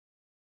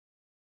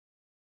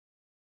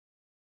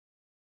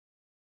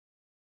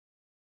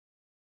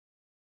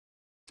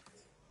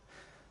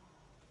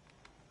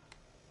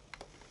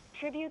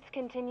tributes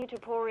continue to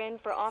pour in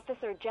for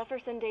Officer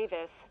Jefferson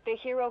Davis, the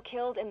hero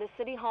killed in the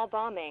City Hall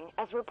bombing,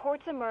 as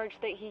reports emerge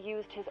that he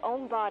used his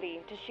own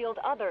body to shield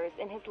others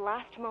in his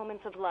last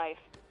moments of life.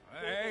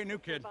 Hey, new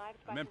kid.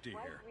 I'm empty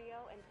here. Rio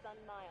and son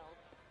Miles,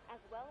 as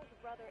well as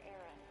brother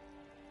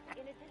Aaron.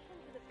 In addition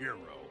to the Hero.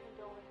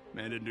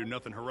 Man didn't do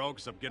nothing heroic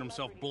except get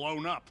himself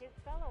blown up. his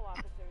fellow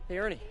officers. Hey,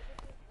 Ernie.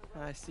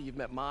 I see you've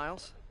met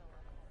Miles.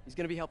 He's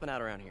gonna be helping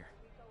out around here.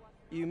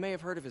 You may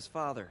have heard of his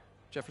father,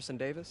 Jefferson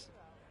Davis.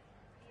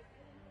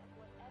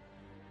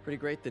 Pretty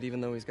great that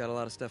even though he's got a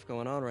lot of stuff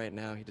going on right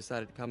now, he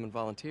decided to come and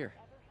volunteer.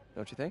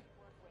 Don't you think?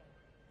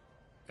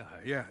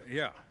 Yeah.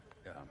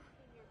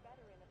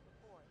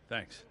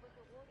 Thanks.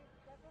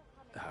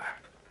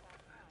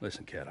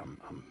 Listen, kid,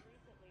 I'm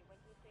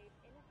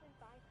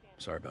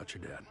sorry about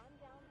your dad.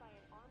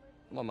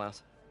 Come on,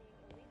 Miles.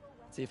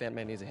 See if Aunt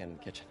May needs a hand in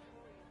the kitchen.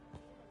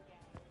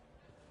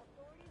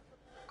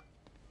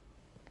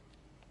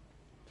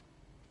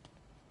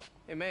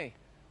 Hey, May.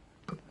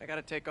 I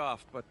gotta take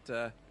off,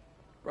 but,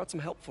 brought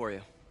some help for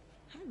you.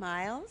 Hi,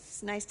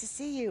 Miles. Nice to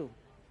see you.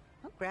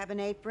 Well, grab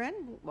an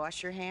apron,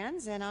 wash your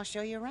hands, and I'll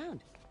show you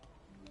around.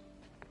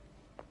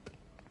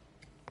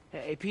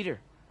 Hey,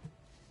 Peter.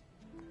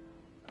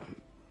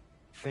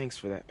 Thanks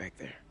for that back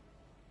there.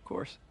 Of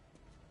course.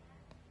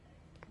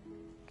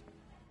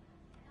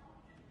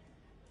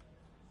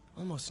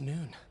 Almost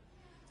noon.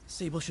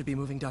 Sable should be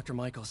moving Dr.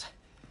 Michaels.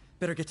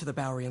 Better get to the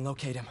Bowery and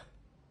locate him.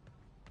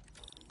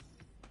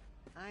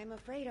 I'm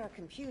afraid our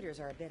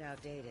computers are a bit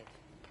outdated.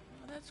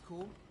 Oh, that's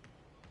cool.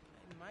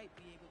 I might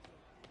be able to...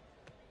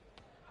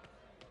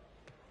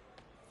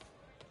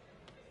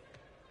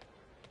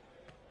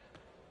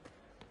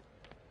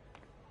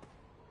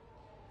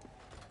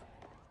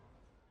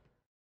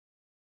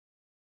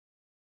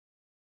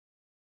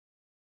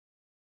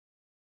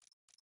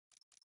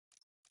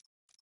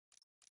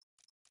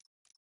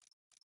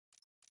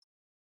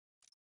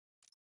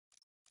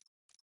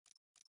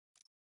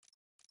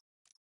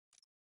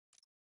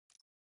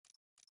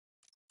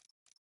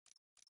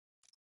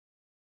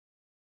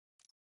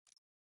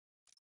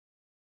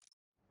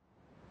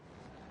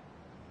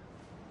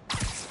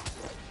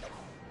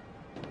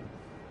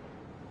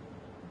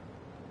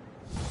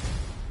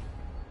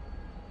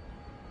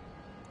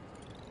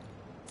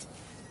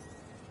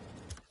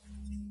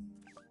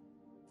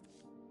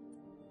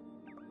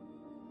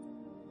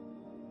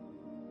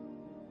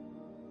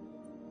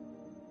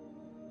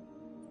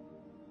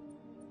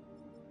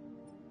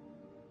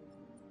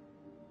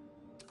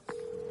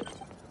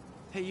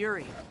 Hey,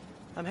 Yuri.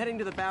 I'm heading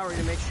to the Bowery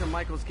to make sure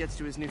Michaels gets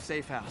to his new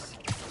safe house.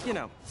 You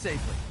know,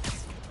 safely.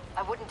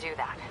 I wouldn't do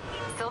that.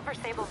 Silver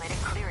Sable made it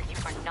clear you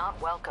are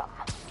not welcome.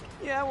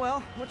 Yeah,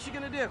 well, what's she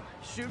gonna do?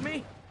 Shoot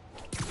me?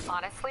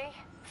 Honestly,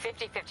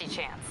 50-50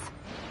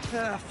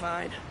 chance.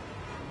 Fine.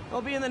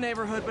 I'll be in the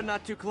neighborhood, but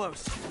not too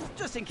close.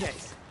 Just in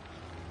case.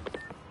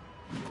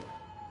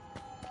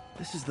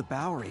 This is the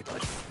Bowery,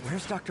 but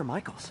where's Dr.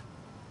 Michaels?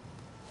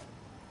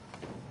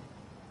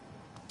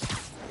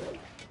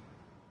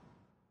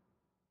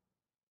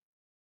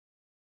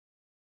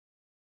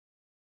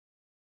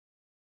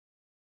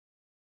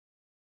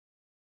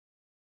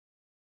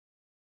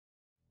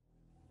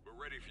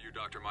 We're ready for you,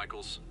 Dr.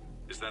 Michaels.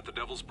 Is that the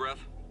Devil's Breath?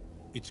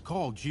 It's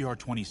called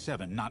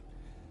GR-27, not...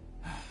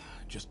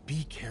 Just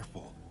be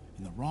careful.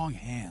 In the wrong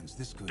hands,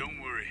 this could... Don't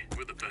worry,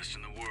 we're the best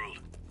in the world.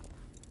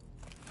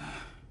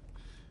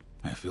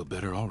 I feel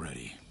better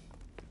already.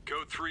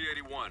 Code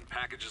 381,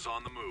 package is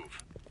on the move.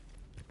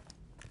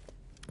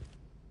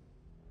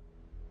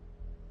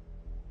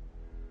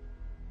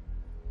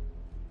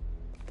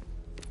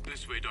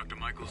 This way, Dr.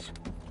 Michaels.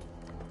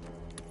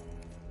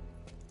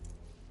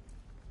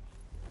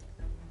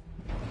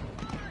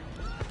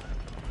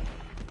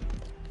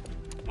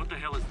 What the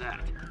hell is that?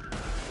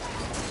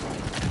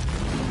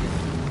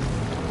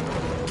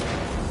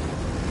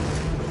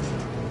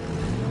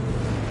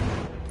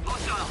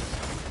 Hostile!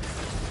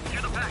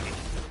 Near the package!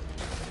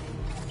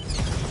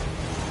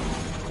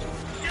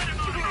 Get him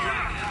out of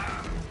here!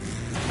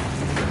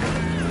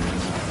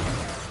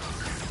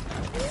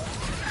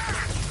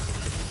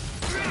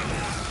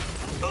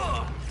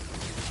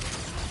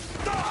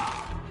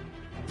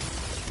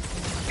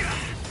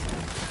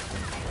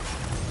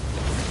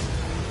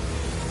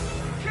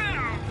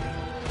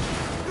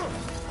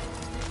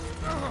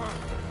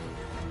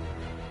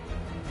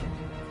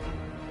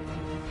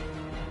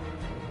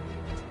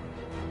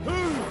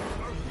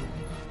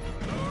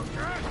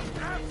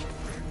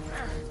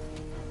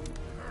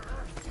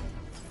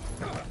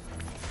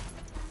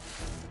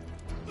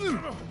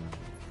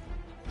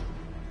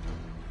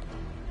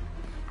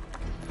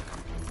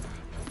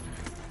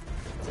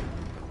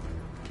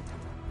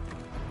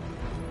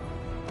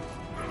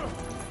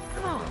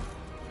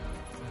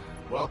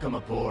 Welcome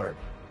aboard,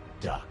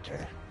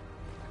 Doctor.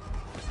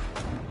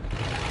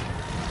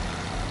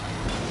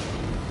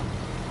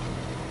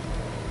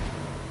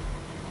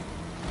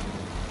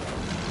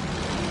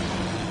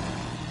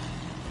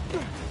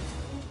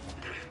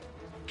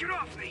 Get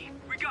off me!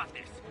 We got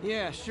this!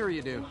 Yeah, sure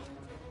you do.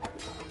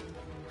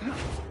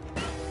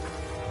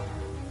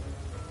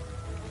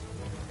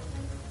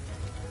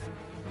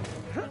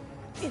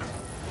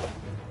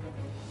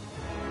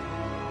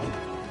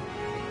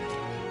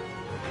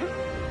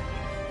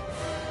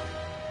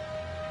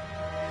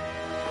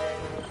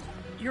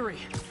 Yuri,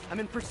 I'm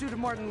in pursuit of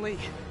Martin Lee.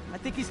 I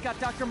think he's got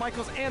Dr.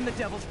 Michaels and the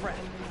Devil's Breath.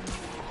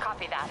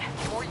 Copy that.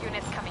 More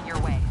units coming your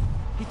way.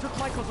 He took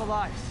Michaels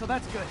alive, so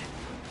that's good.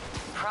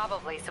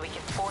 Probably so we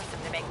can force him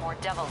to make more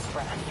Devil's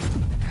Breath.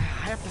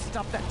 I have to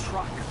stop that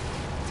truck.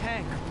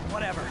 Tank,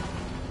 whatever.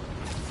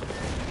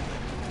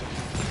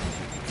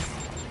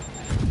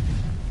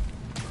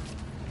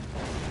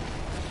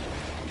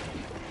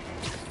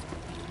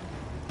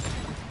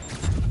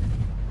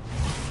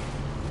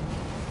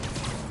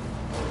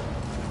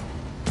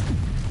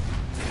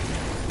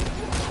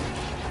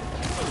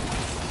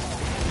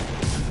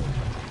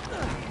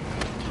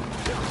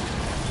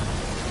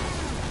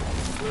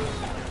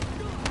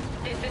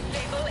 This is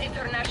Sable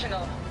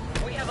International.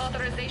 We have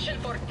authorization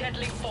for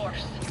deadly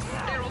force.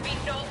 There will be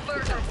no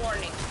further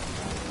warning.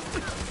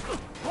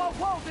 Whoa,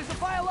 whoa, there's a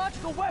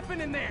biological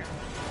weapon in there!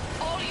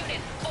 All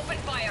units, open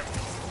fire.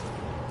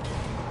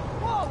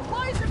 Whoa,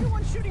 why is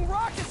everyone shooting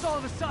rockets all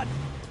of a sudden?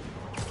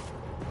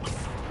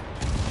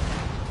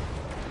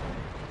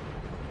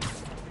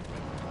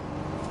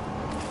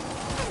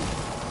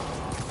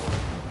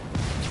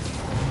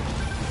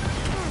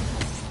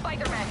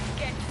 Spiderman,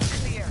 get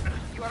clear.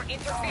 You are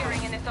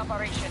interfering in this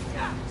operation.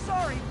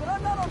 Sorry, but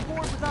I'm not on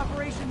board with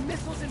Operation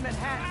Missiles in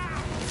Manhattan.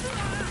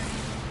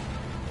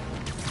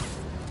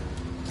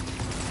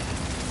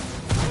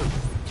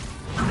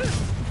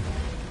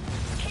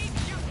 Keep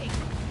shooting.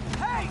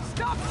 Hey,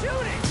 stop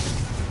shooting!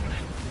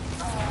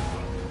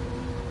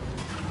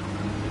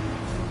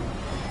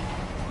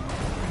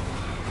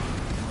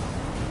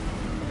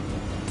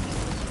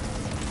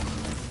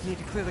 Need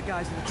to clear the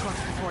guys in the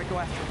trucks before I go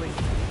after Lee.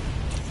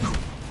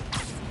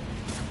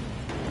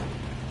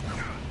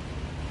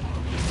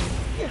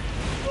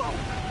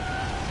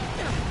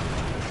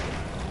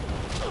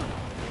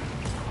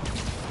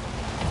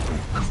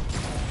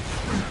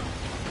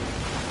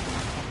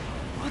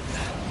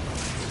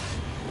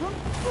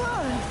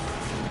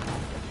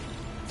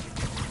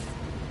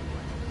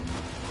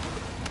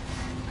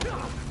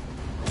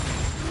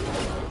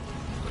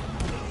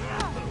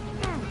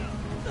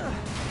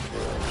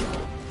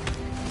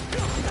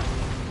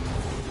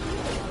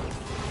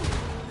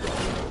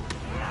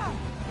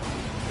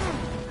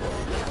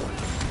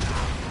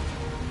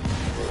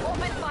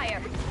 Open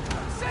fire.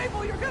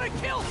 Sable, you're gonna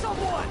kill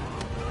someone!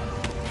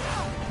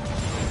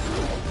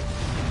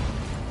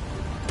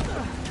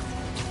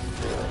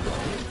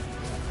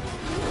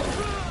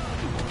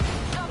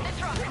 Stop the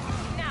truck.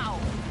 Now.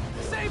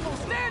 Sable,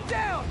 stand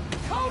down!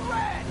 Code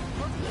red!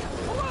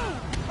 Blue!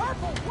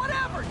 Purple!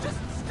 Whatever! Just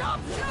stop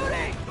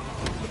shooting!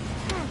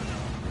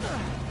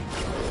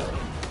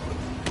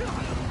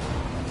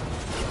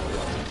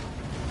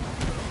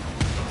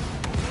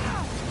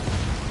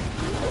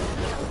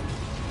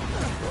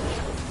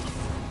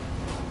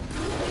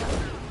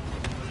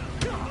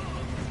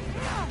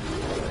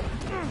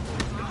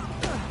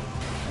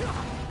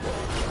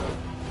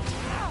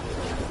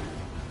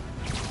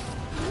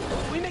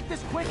 We make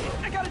this quick.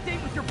 I got a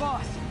date with your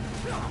boss.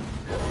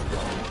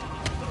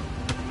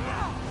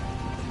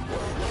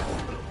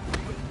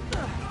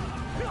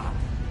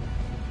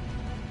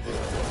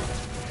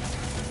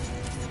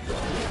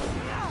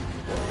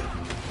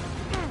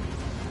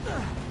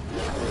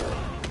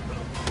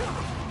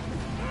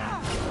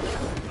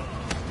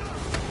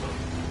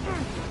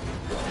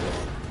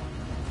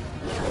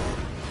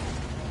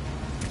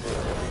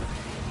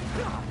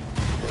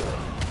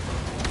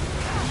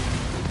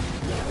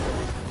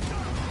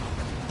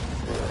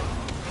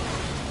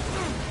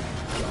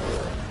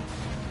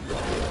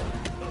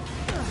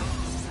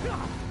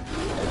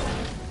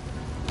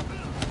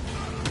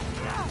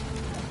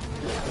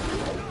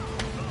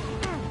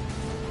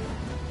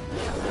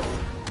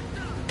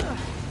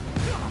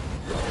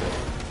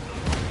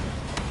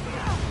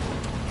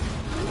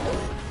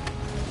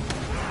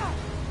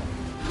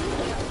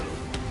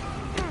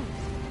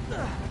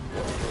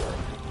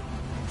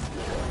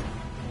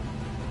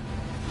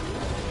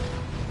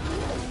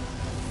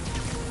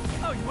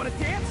 Oh, you want to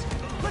dance?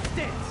 Let's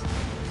dance!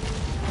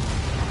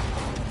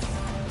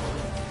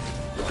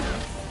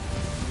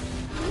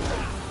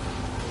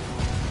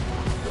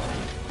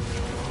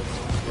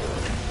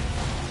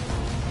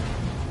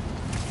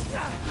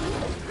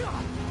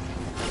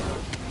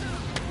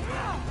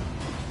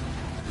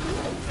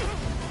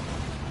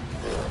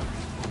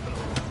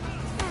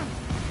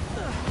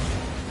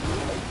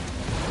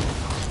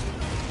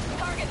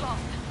 Target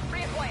lost.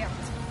 Reacquire.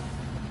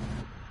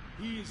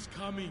 He is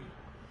coming.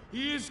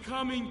 He is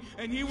coming,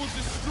 and he will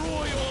destroy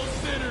all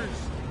sinners.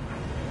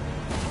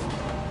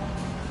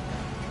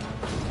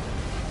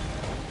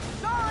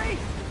 Sorry!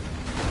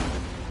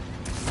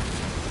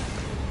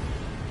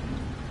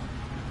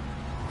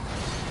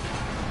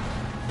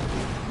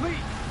 Lee,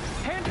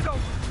 hand it over!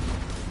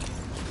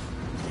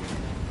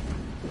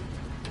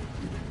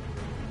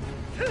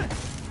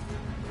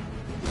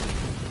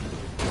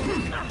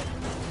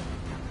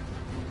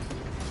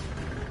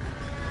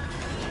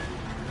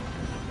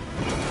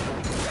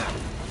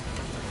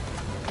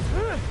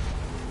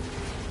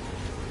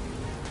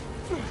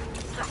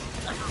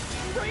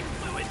 Brake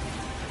fluid!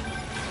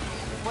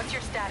 What's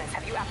your status?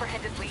 Have you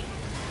apprehended Lee?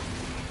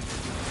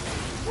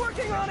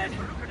 Working on it!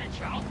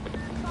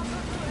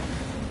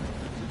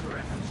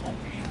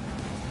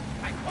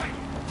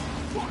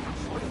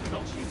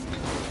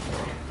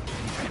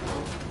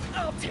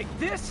 I'll take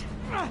this!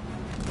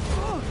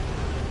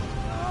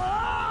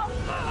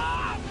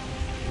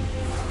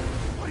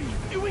 What are you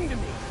doing to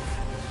me?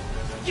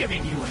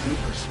 Giving you a new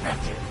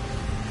perspective.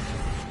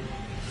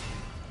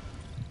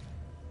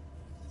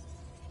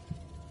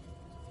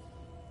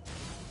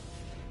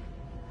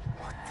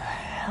 What the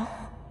hell?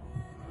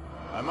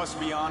 I must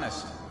be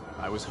honest.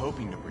 I was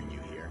hoping to bring you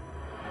here.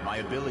 My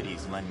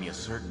abilities lend me a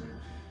certain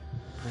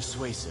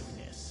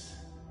persuasiveness.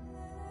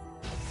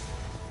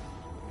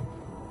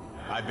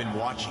 I've been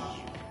watching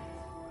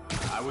you.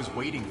 I was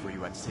waiting for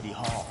you at City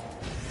Hall.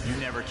 You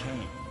never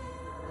came.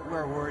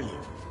 Where were you?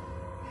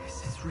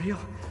 Is this real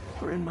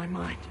or in my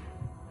mind?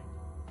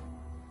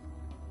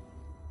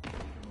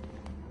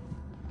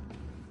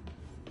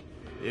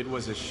 It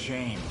was a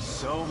shame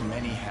so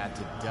many had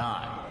to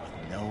die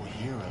with no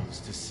heroes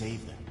to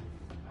save them.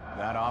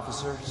 That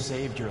officer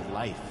saved your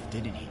life,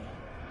 didn't he?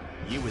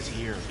 He was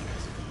here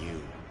because of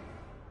you.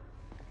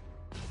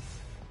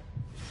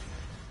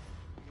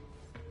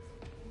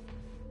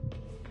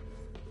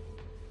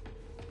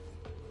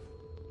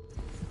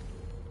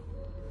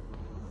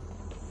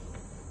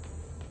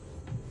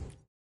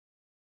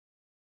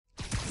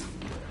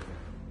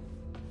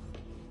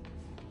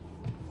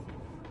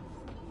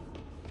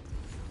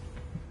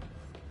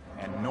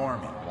 And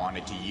Norman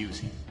wanted to use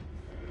him.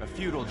 A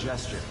futile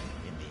gesture,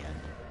 in the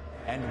end.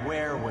 And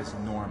where was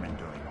Norman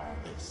during all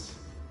this?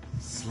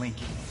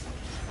 Slinking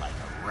away like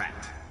a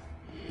rat.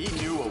 He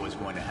knew what was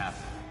going to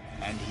happen,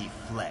 and he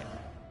fled.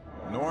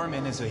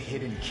 Norman is a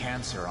hidden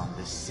cancer on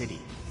this city.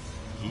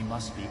 He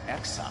must be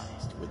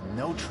excised with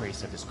no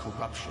trace of his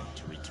corruption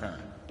to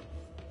return.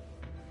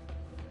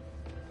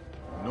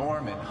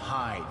 Norman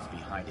hides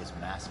behind his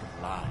mask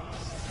of lies.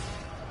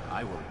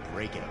 I will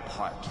break it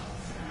apart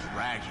and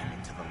drag him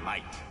into the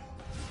light.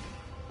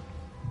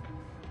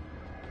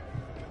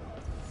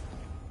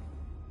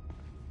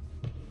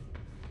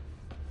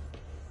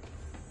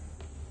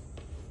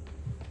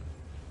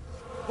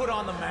 Put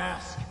on the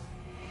mask.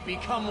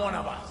 Become one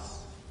of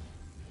us.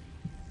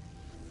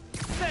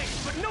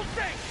 Thanks, but no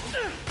thanks!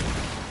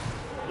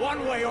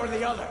 One way or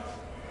the other,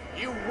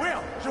 you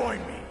will join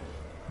me.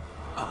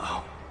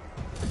 Uh-oh.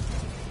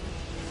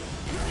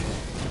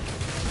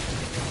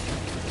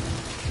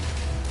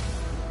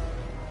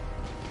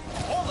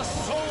 All the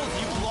souls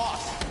you've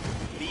lost,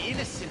 the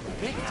innocent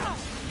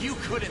victims you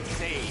couldn't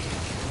save.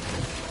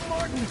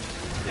 Martin,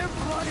 their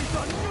blood is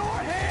on your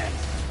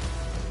hands!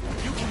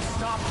 You can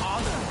stop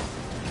Osborn.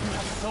 You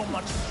have so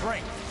much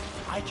strength.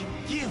 I can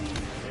give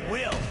you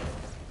will.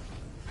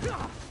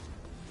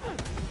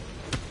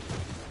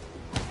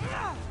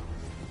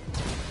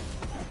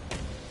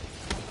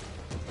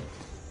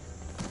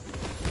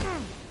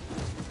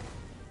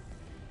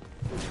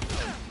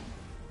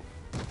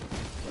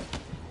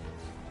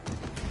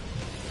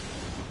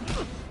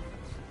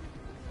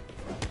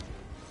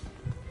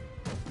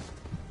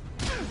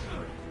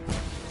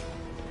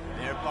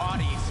 Their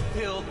bodies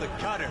filled the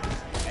gutters,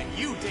 and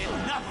you did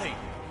nothing.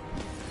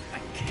 I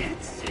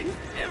can't save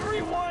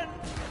everyone!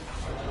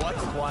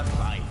 What's one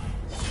life?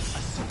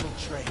 A simple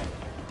trade.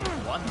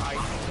 One life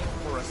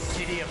for a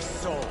city of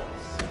souls.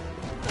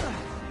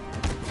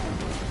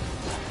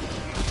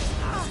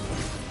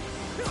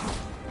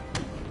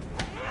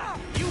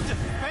 You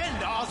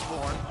defend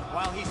Osborn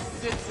while he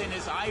sits in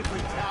his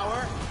ivory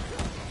tower?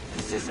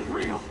 This isn't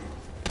real.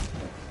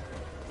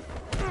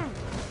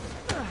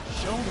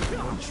 Show me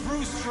your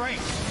true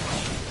strength.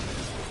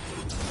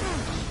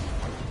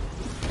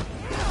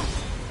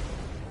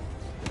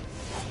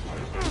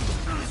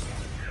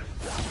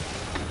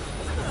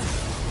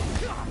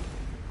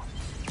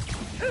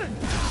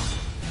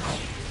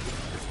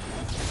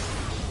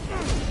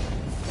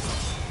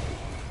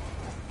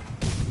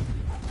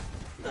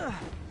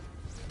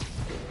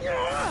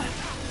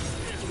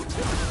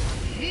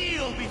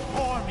 Kneel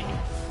before me.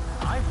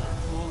 I will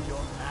pull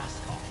your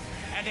mask off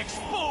and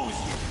expose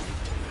you.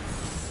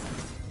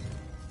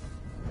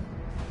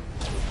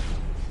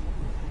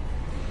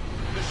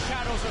 The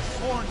shadows are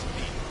sworn to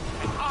me,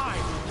 and I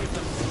will give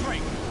them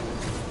strength.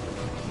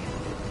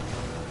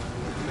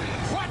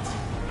 What?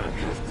 I'm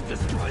gonna have to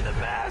destroy the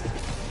mask!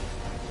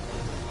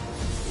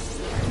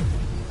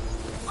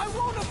 I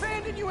won't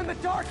abandon you in the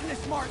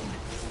darkness, Martin!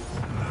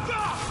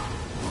 Ah!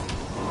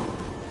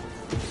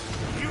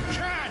 You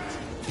can't!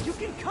 You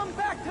can come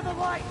back to the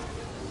light!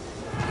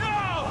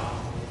 No!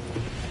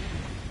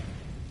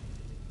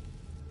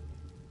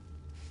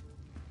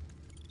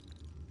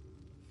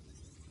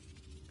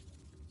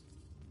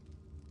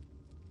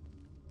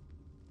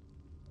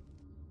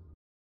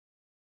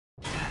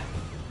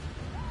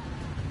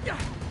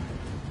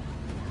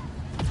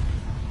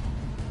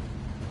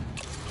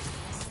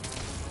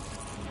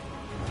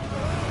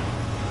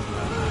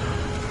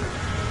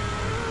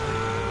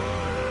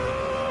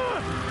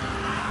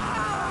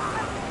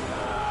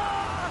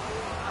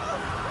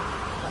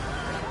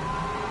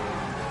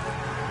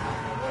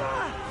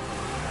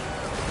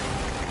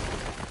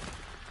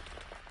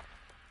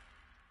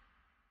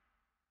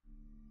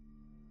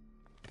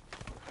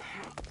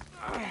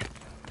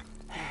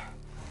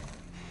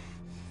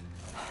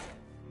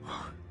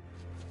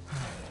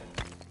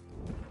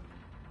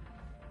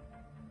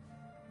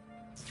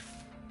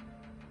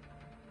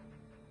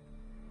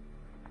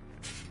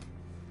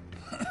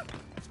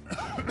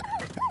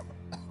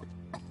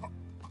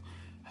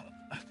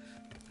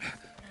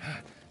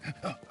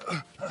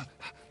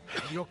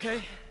 You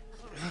okay?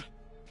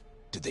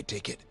 Did they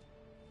take it?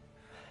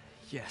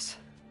 Yes.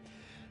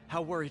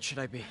 How worried should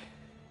I be?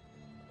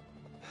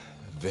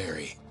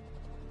 Very.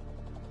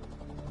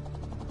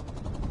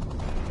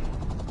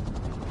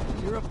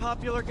 You're a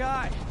popular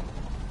guy.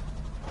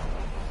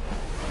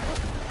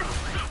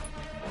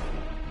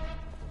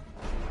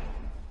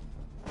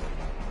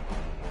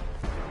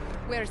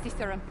 Where's the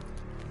serum?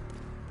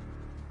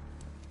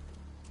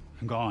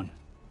 Gone.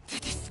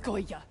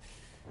 Skoya.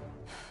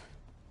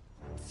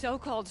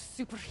 So-called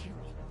superhero.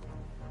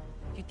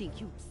 You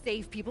think you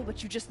save people,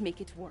 but you just make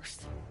it worse.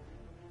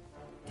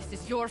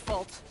 This is your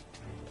fault.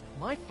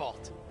 My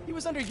fault? He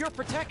was under your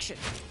protection.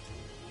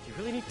 You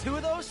really need 2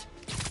 of those?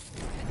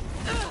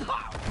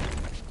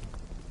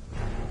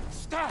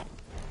 Stop!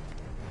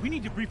 We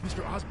need to brief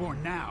Mr.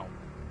 Osborn now.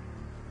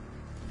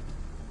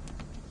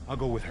 I'll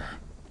go with her.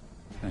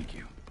 Thank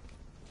you.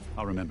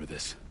 I'll remember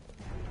this.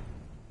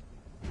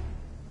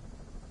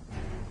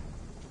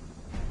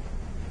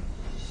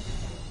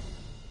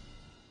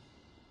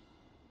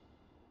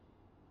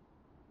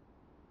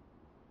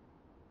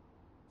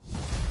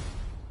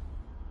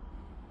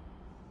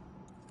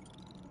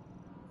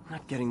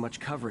 Not getting much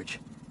coverage.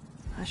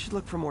 I should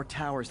look for more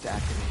towers to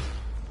activate.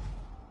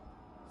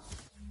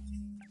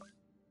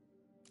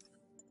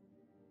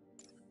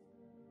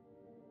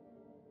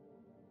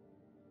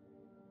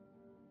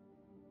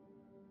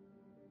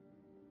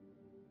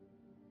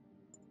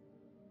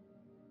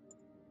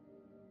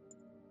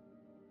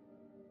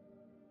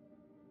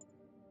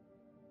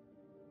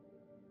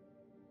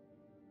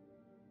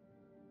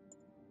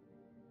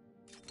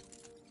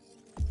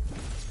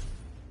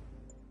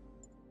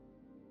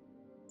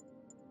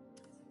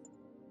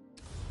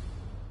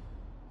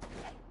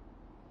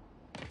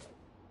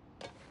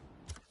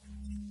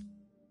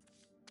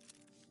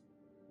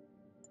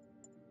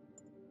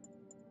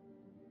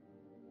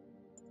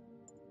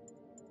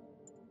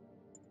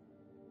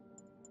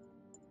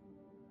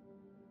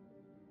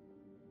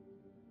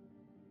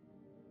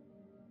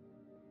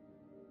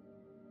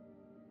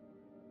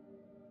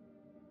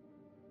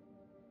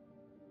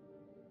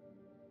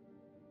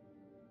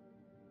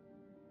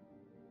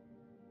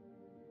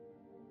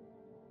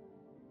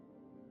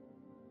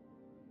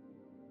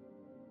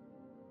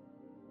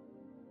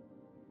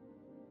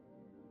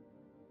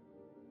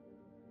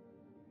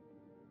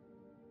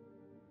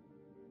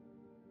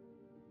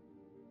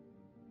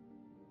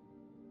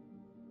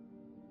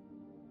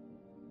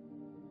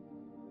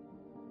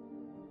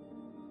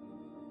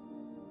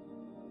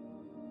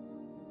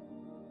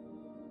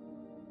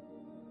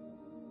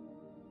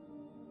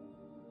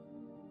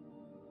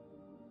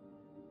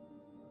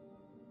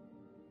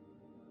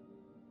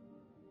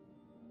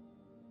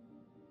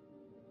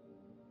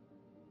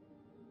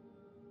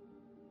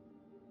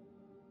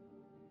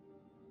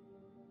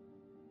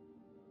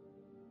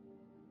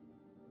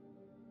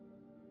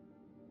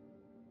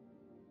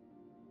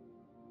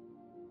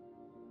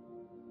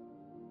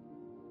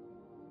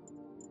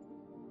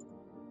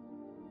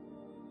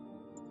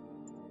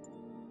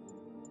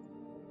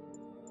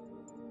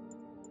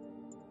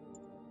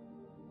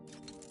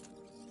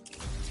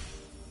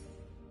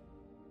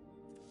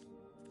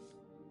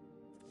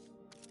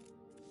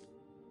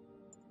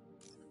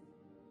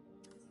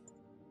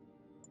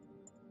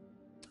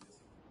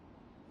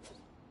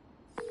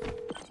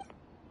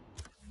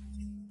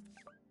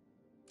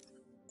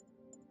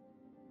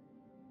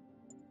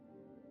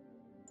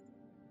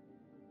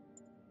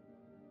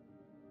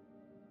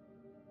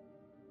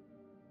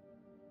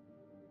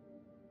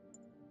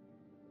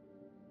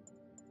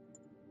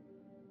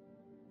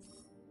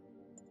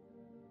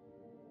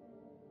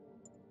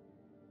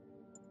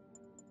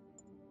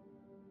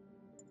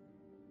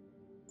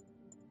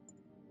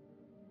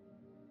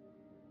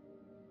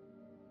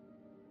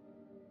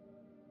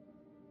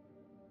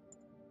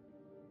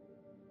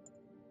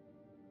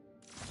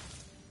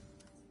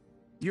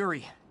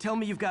 Yuri, tell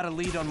me you've got a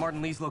lead on Martin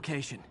Lee's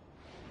location.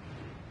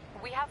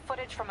 We have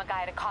footage from a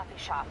guy at a coffee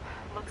shop.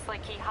 Looks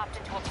like he hopped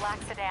into a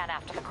black sedan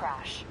after the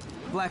crash.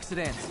 Black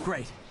sedan,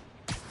 great.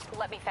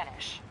 Let me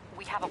finish.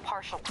 We have a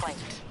partial plate.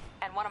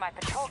 And one of my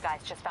patrol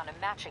guys just found a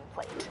matching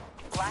plate.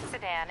 Black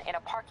sedan in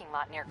a parking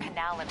lot near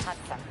Canal and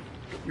Hudson.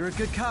 You're a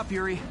good cop,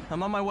 Yuri.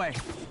 I'm on my way.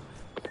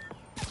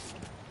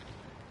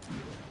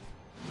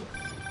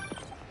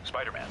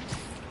 Spiderman.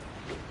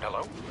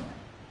 Hello?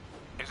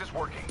 Is this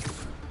working?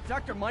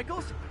 Dr.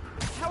 Michaels?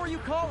 How are you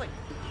calling?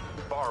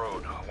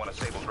 Borrowed one of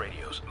Sable's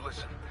radios.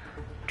 Listen,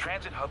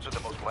 transit hubs are the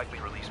most likely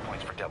release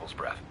points for Devil's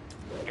Breath.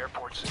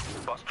 Airports,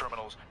 bus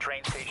terminals,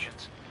 train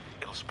stations.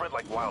 It'll spread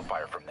like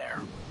wildfire from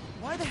there.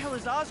 Why the hell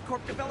is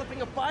Oscorp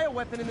developing a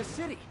bioweapon in the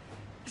city?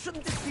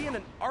 Shouldn't this be in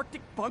an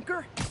Arctic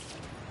bunker?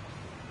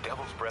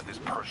 Devil's Breath is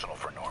personal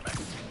for Norman.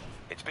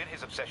 It's been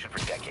his obsession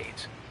for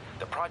decades.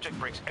 The project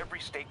breaks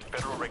every state and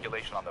federal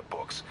regulation on the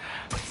books,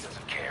 but he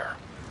doesn't care.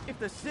 If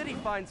the city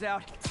finds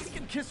out, he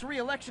can kiss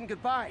re-election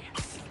goodbye.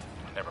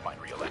 Never mind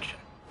re-election.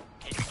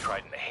 He'd be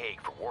tried in The Hague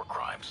for war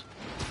crimes.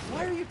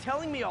 Why are you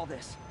telling me all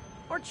this?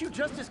 Aren't you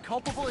just as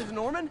culpable as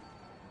Norman?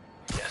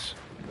 Yes.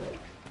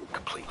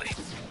 Completely.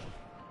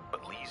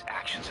 But Lee's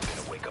actions have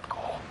been a wake-up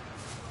call.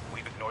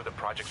 We've ignored the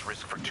project's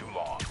risk for too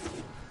long.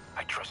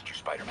 I trust you,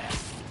 Spider-Man.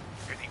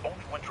 You're the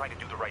only one trying to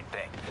do the right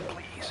thing.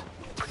 Please,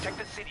 protect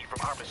the city from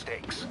our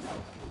mistakes.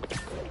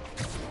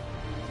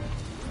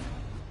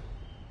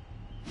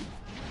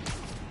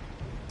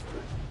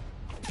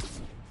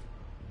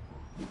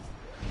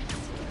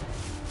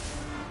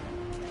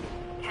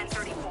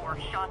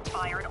 Shots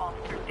fired,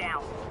 officers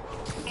down.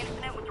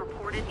 Incident was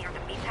reported near the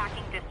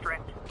meatpacking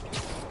district.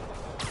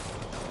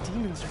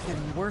 Demons are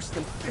getting worse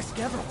than Fisk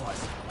ever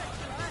was.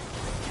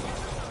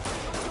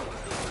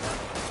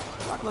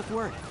 Look,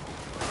 word.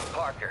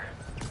 Parker,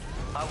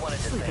 I wanted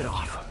to thank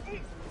you.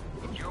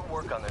 Your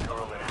work on the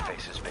neural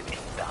interface has been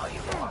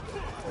invaluable.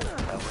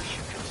 I wish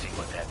you could see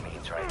what that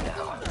means right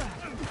now.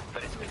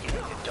 But it's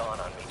beginning to dawn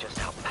on me just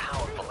how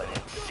powerful and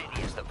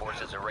insidious the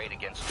forces arrayed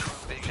against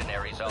true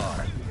visionaries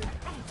are.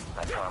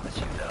 I promise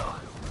you, though,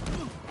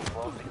 it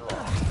won't be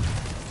long.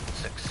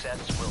 Success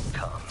will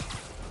come,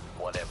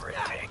 whatever it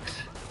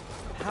takes.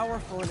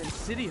 Powerful and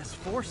insidious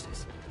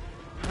forces.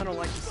 I don't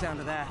like the sound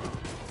of that.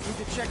 Need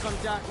to check on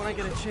Doc when I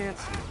get a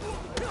chance.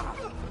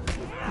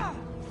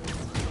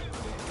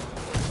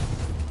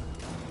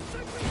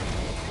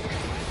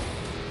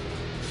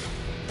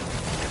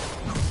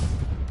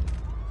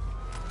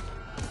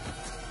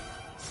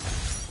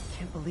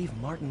 Can't believe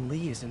Martin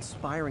Lee is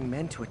inspiring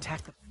men to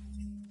attack the...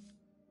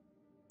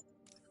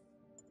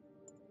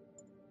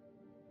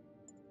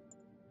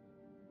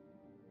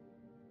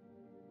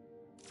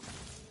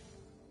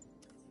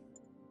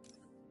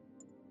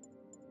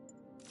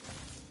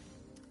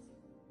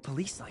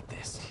 police like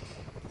this.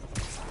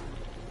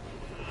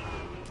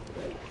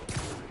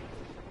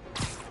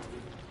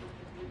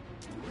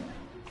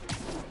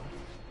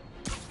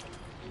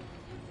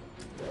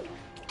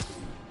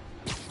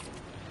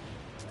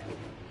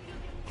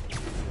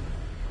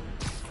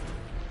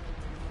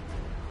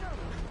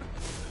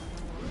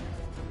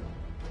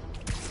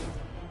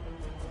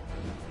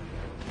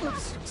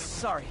 Oops,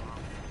 sorry.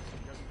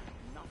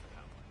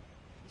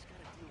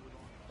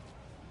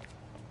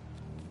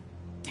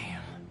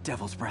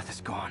 Devil's breath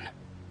is gone.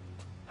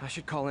 I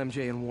should call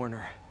MJ and warn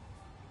her.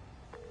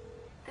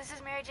 This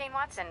is Mary Jane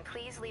Watson.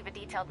 Please leave a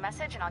detailed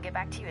message and I'll get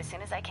back to you as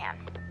soon as I can.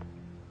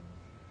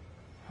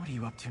 What are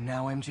you up to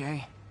now,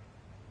 MJ?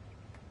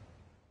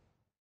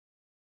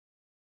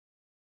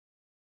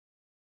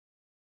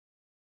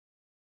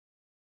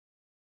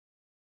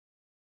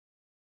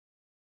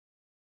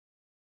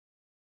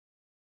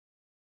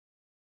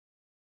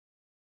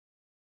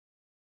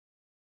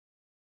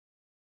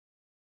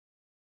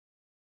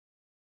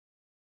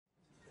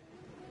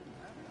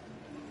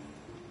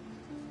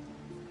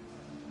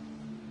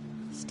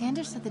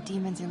 Standish said the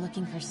demons are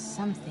looking for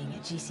something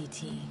at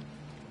GCT.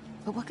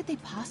 But what could they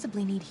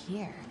possibly need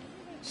here?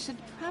 Should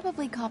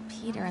probably call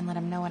Peter and let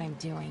him know what I'm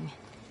doing.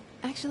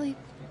 Actually,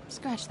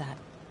 scratch that.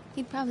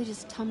 He'd probably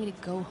just tell me to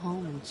go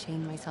home and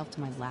chain myself to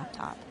my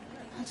laptop.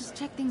 I'll just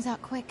check things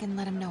out quick and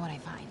let him know what I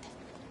find.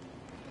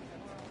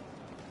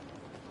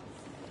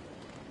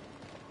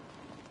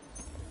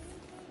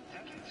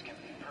 Tickets can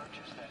be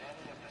purchased at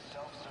any of the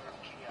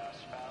self-serve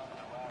kiosks found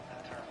throughout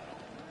the terminal.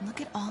 Look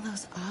at all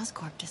those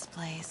Oscorp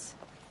displays.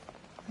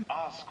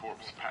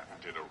 Oscorp's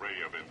patented array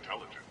of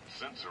intelligent,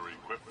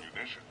 sensor-equipped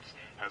munitions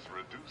has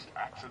reduced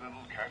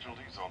accidental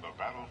casualties on the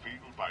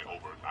battlefield by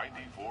over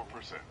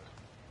 94%.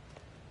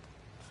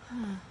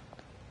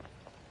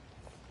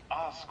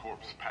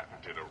 Oscorp's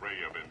patented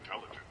array of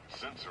intelligent,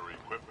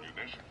 sensor-equipped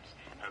munitions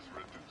has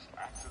reduced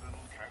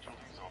accidental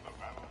casualties on the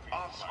battlefield.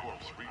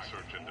 Oscorp's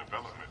research and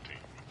development team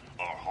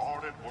are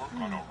hard at work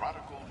on a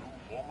radical new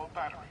form of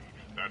battery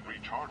that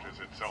recharges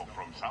itself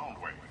from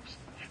sound waves.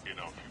 In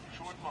a few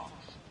short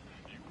months,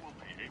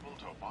 able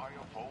to buy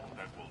a phone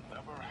that will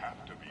never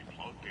have to be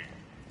plugged in.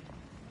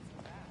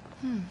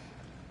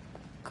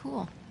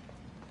 Cool.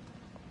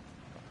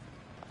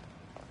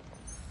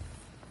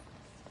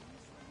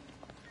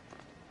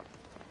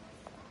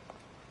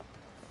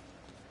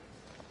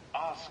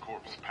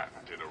 Oscorp's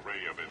patented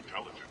array of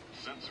intelligent,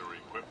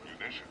 sensor-equipped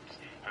munitions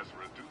has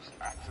reduced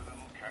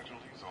accidental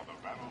casualties on the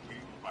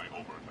battlefield by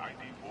over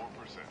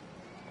 94%.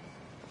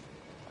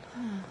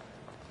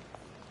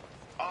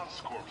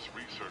 Oscorp's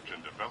research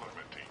and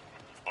development team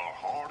are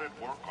hard at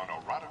work on a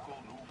radical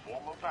new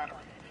form of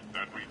battery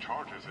that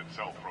recharges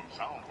itself from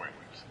sound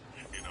waves.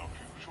 In a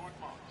few short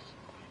months,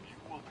 you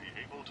will be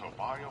able to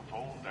buy a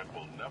phone that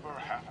will never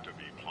have to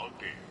be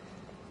plugged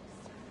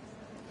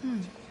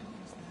in.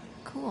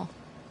 Cool.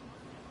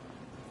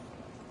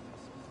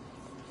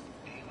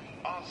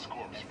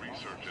 Oscorp's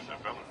research and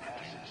development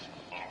teams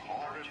are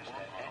hard at work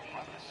on a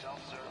radical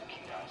self-serve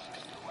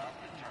kiosks throughout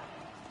the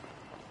terminal.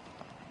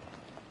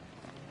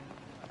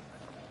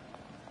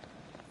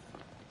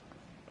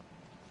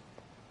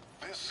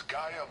 This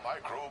Gaia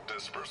microbe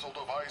dispersal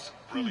device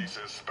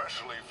releases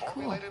specially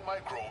formulated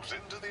microbes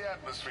into the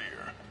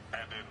atmosphere,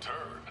 and in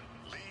turn,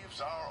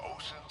 leaves our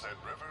oceans and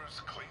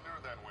rivers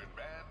cleaner than when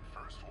man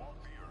first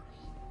walked the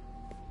earth.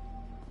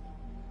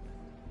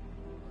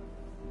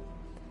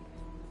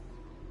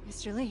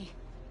 Mr. Lee.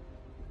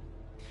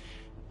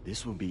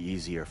 This will be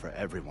easier for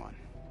everyone.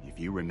 If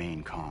you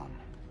remain calm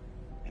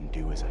and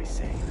do as I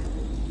say.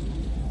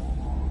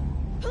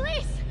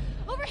 Police!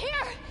 Over here!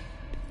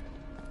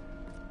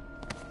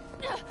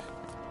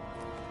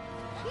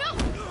 No!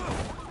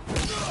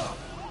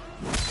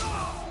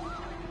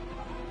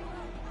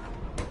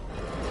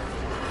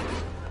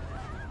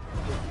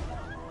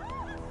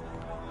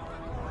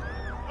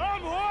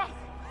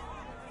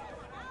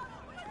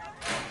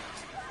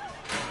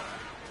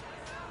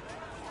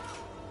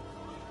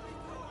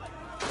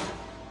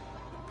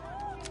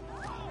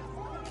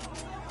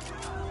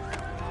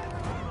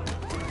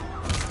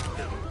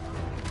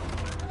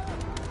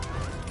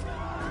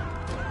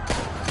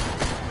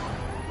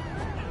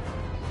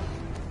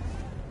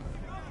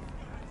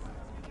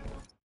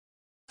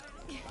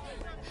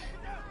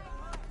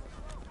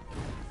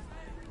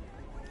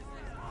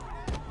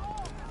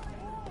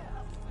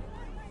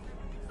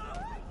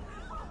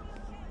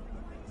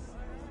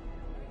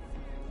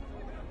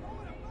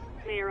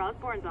 Mayor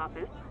Osborne's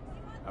office.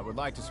 I would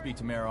like to speak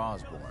to Mayor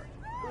Osborne.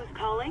 Who's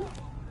calling?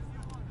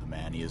 The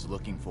man he is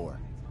looking for.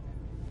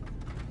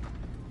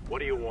 What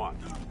do you want?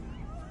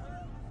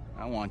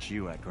 I want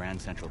you at Grand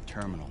Central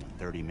Terminal in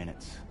 30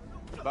 minutes.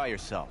 By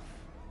yourself.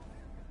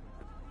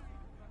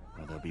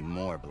 Or there'll be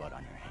more blood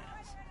on your hands.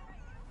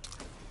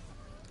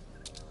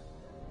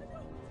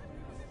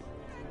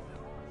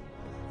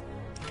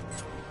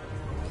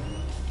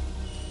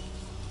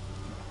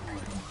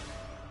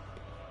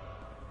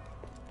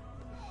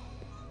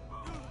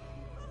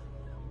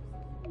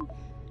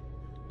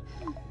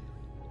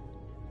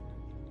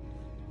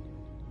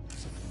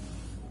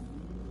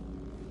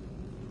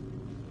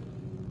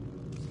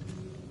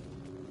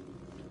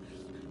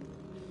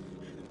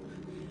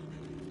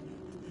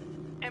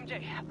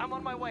 MJ, I'm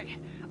on my way.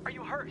 Are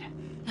you hurt?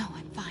 No,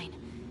 I'm fine.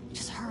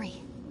 Just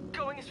hurry.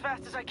 Going as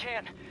fast as I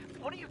can.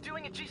 What are you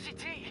doing at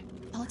GCT?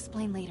 I'll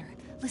explain later.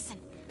 Listen,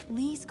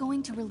 Lee's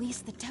going to release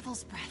the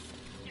Devil's Breath.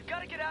 You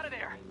gotta get out of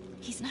there.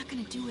 He's not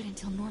gonna do it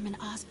until Norman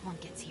Osborn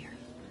gets here.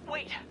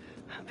 Wait,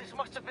 this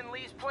must have been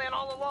Lee's plan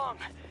all along.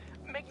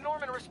 Make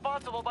Norman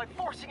responsible by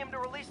forcing him to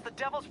release the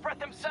Devil's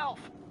Breath himself.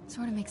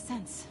 Sort of makes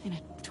sense, in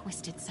a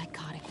twisted,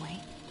 psychotic way.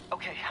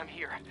 Okay, I'm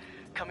here.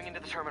 Coming into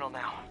the terminal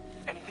now.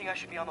 Anything I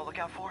should be on the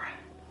lookout for?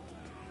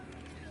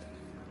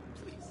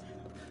 Please,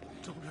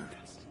 don't hurt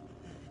us.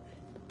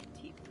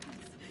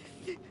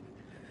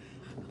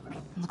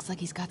 Looks like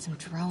he's got some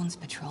drones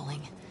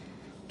patrolling.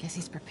 Guess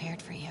he's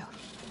prepared for you.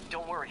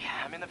 Don't worry,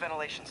 I'm in the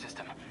ventilation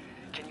system.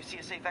 Can you see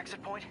a safe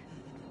exit point?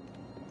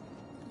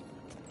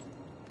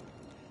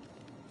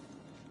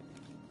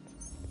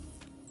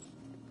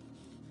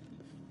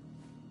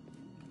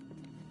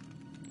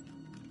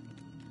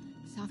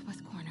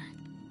 Southwest corner.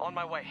 On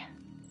my way.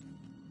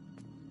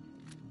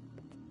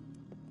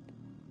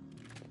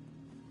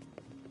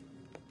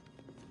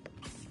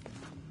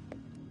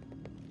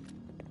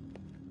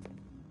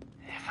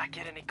 If I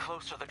get any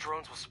closer, the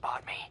drones will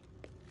spot me.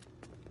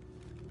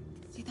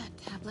 See that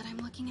tablet I'm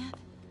looking at?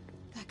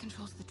 That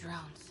controls the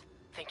drones.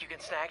 Think you can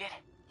snag it?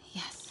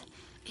 Yes,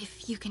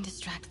 if you can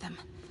distract them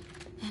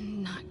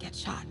and not get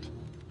shot.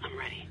 I'm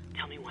ready.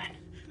 Tell me when.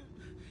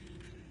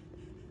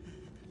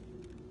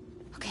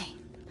 Okay,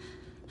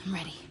 I'm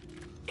ready.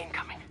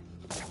 Incoming.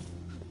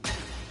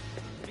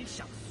 你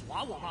想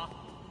耍我吗？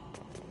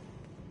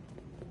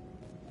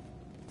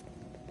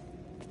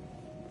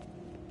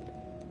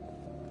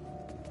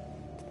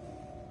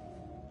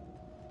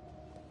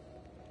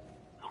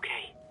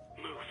 Okay,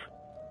 move.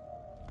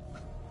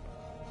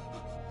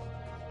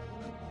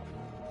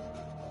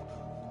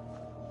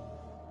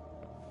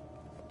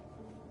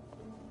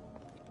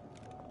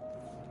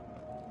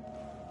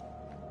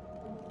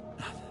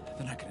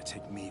 They're not gonna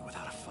take me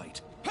without a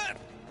fight.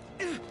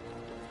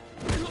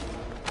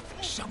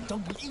 相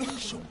当的英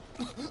雄。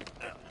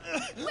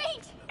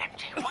 Wait!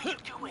 MJ, what are you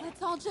doing?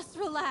 Let's all just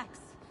relax.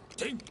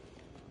 停，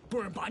不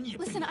然把你。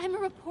 Listen, I'm a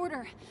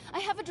reporter. I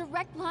have a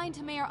direct line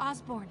to Mayor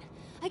Osborne.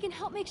 I can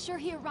help make sure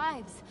he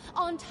arrives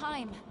on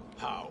time.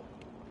 How?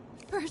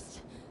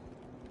 First,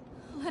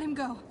 let him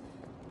go.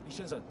 李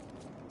先生，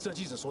这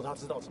记者说他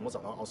知道怎么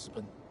找到奥斯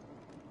喷。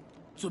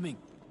遵命。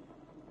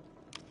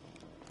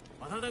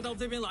把他带到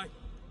这边来，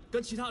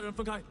跟其他人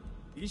分开。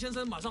李先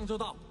生马上就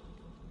到。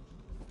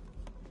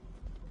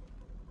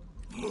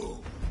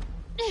Move.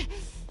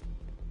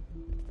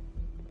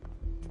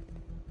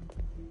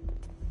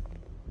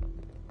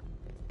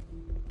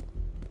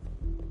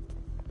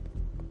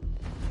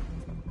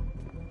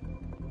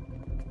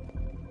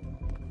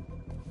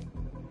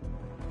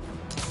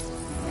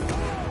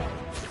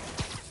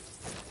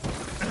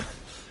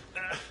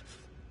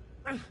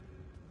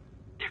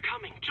 They're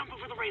coming. Jump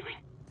over the railing.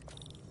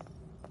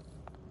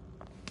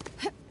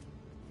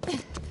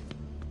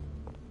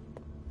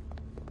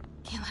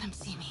 Can't let him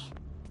see me.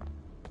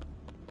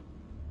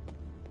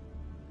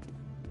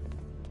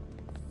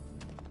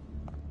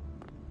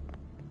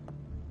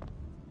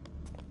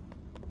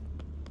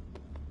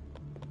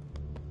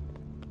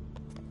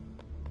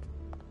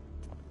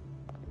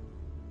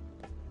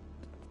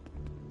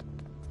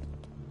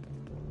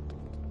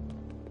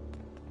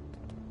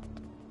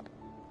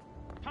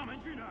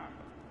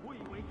 我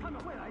以为他们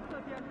会来这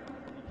边，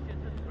一切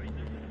是随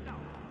之人道。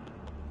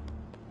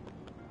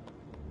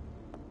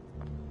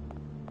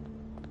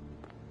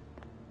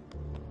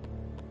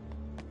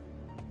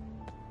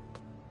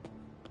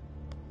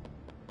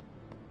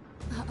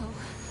Uh-oh.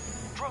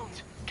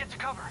 Drones, get to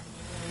cover.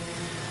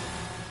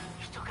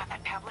 You still got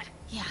that tablet?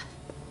 Yeah.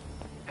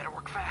 Better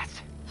work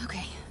fast.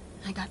 Okay,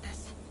 I got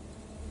this.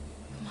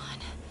 Come on.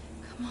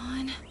 Come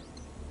on.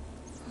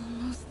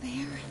 Almost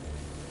there.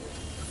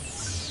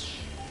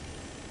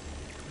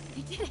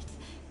 I did it!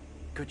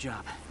 Good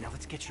job. Now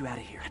let's get you out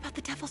of here. What about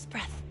the Devil's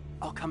Breath?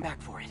 I'll come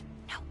back for it.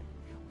 No.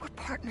 We're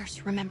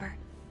partners, remember?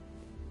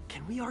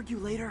 Can we argue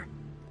later?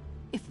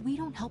 If we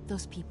don't help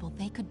those people,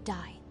 they could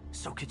die.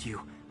 So could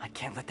you. I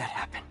can't let that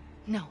happen.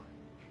 No.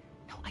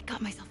 No, I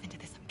got myself into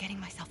this. I'm getting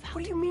myself out.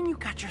 What do you mean you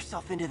got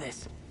yourself into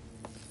this?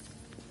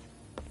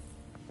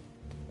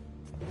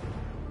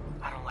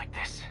 I don't like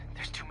this.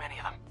 There's too many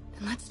of them.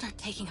 Then let's start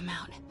taking them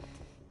out.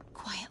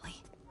 Quietly.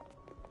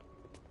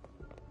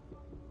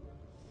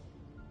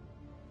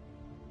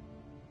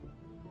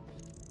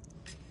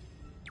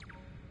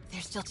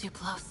 They're still too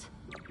close.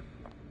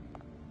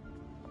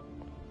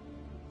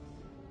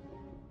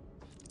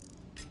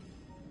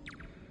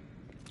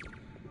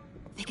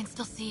 They can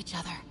still see each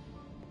other.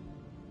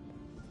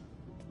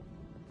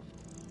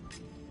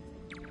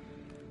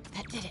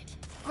 That did it.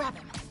 Grab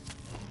him.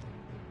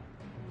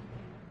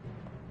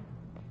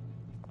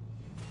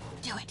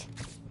 Do it.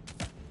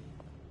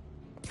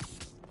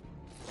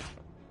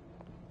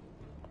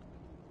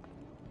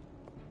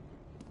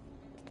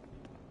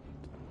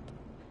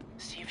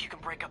 See if you can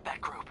break up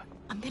that group.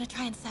 I'm gonna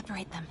try and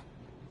separate them.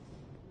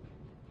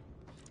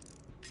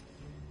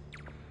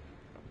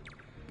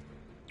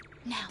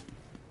 Now.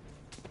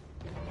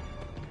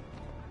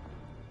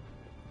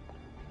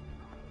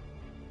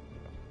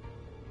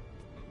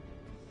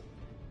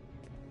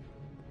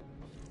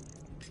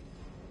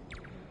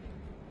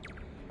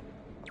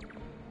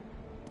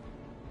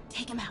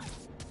 Take him out.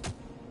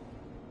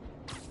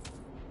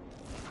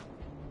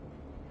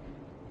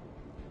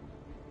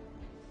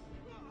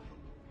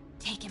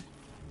 Take him.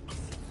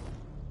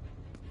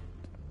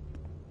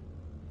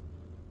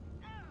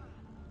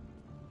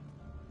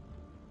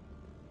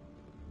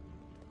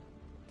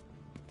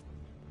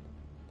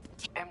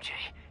 MJ,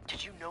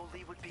 did you know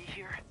Lee would be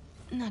here?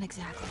 Not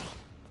exactly.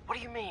 What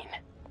do you mean?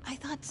 I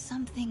thought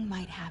something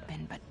might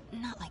happen, but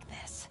not like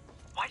this.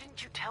 Why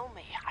didn't you tell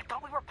me? I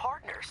thought we were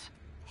partners.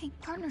 Hey,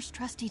 partners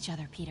trust each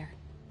other, Peter.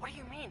 What do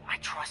you mean? I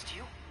trust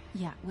you.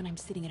 Yeah, when I'm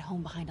sitting at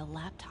home behind a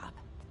laptop.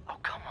 Oh,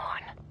 come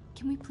on.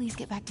 Can we please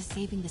get back to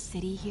saving the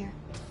city here?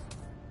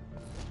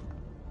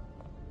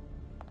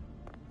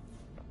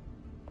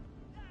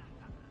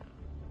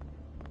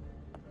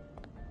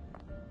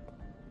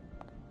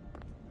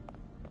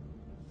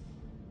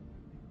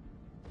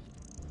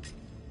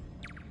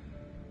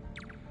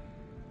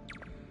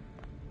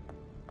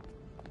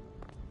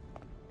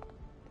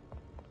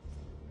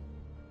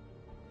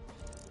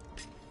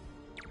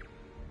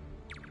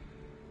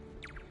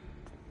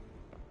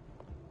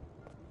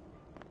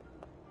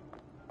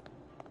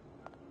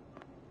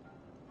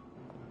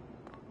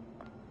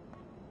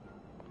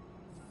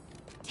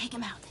 Take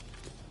him out.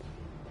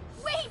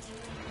 Wait! See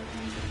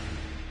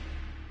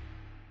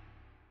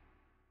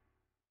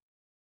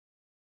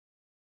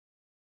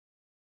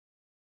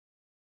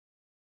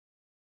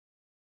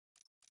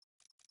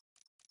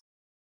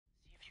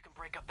if you can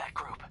break up that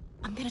group.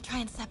 I'm gonna try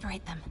and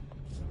separate them.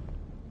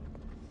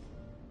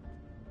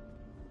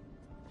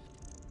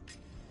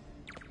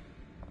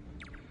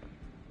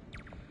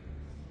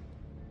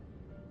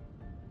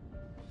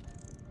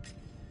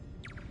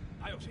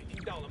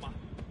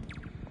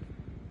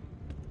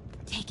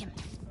 Take him.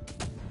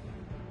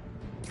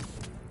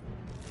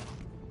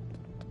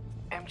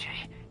 MJ,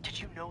 did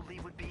you know Lee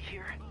would be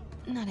here?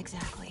 Not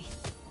exactly.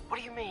 What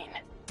do you mean?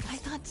 I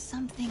thought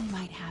something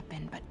might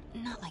happen, but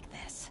not like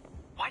this.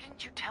 Why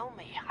didn't you tell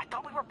me? I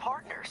thought we were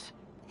partners.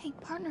 Hey,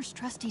 partners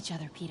trust each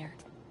other, Peter.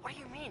 What do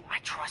you mean? I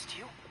trust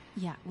you.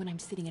 Yeah, when I'm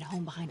sitting at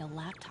home behind a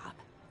laptop.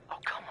 Oh,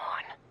 come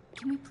on.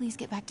 Can we please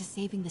get back to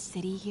saving the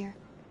city here?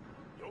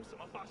 有什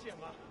么发现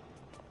吗？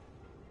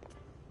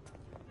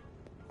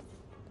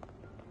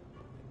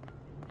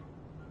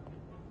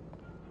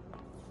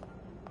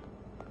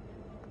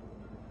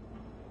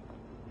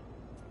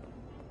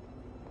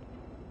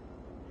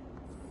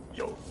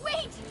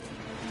 Wait!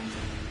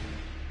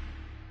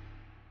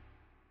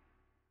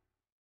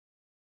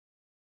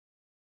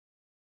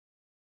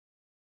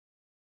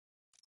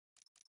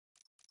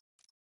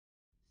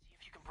 See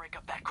if you can break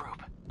up that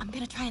group. I'm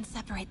gonna try and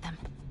separate them.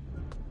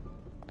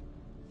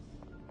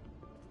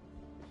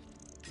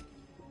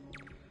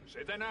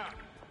 谁在那？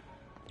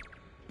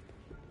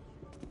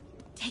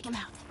 Take him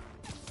out.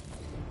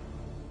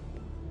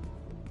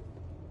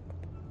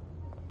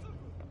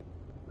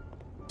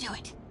 Do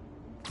it.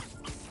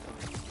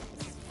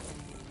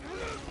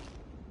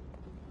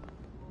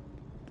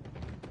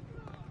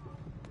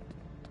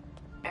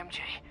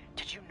 MJ,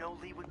 did you know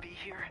Lee would be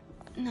here?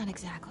 Not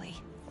exactly.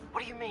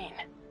 What do you mean?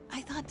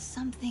 I thought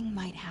something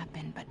might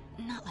happen, but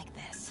not like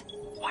this.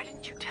 Why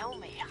didn't you tell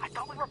me? I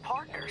thought we were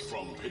partners.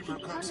 From paper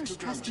cuts Partners to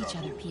trust each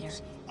other, Peter.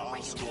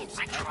 Oscorp's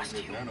I trust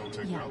you.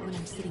 Yeah, when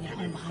I'm sitting at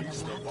home behind a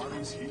laptop.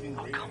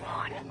 Oh, come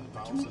on.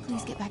 Can we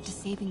please get back to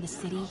saving the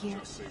city here?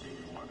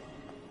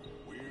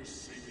 We're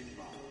saving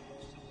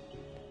lives.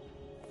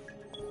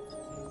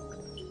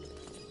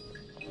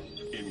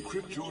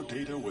 Encrypt your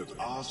data with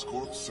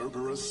Oscorp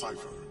Cerberus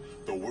Cipher,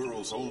 the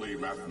world's only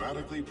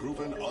mathematically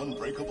proven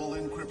unbreakable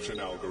encryption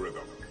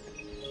algorithm.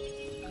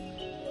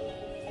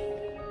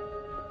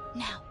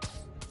 Now.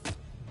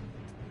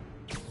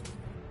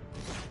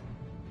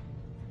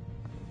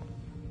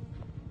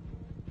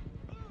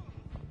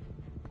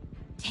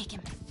 Take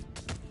him.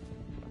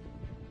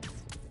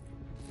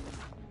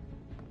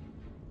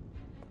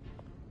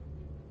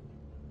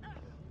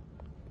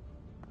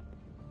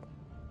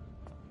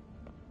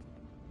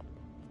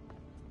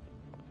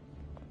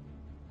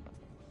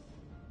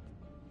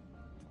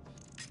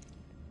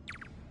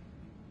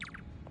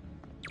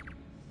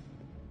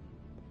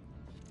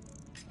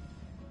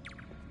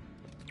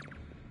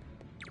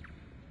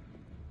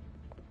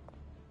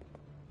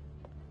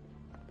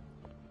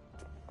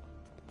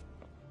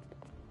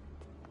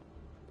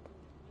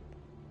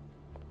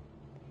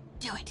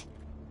 Do it.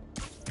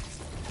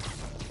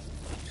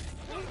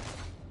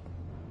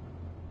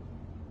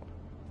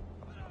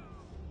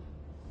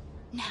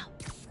 Now.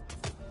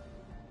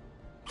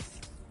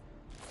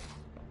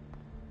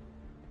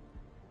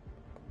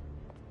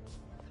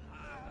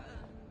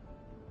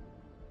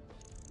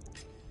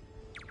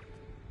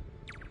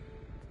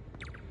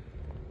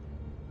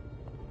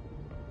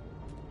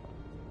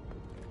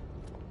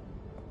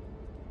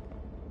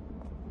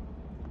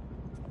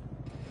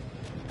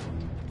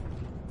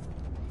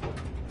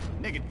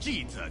那个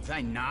记者在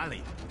哪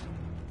里？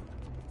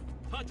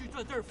他就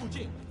在这儿附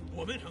近，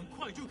我们很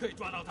快就可以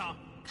抓到他。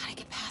 Gotta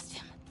get past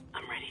him.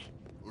 I'm ready.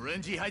 无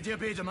人机还接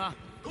备着吗？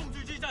控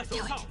制机在手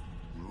上。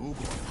如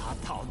果他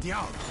逃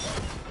掉了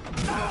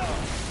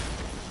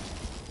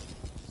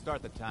Start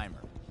the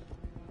timer.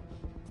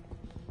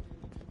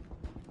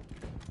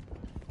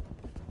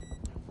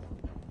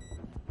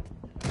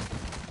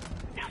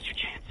 Now's your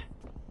chance.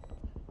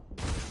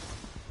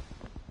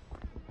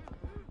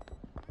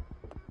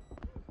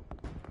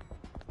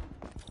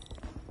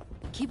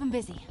 Keep him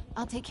busy.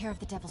 I'll take care of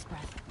the Devil's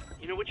Breath.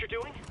 You know what you're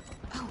doing?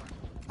 Oh,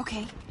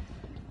 okay.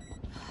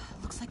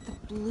 Looks like the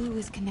blue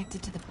is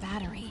connected to the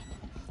battery,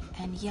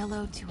 and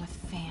yellow to a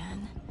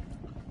fan.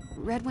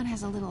 Red one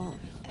has a little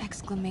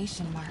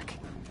exclamation mark.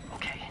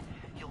 Okay,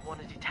 you'll want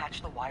to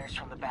detach the wires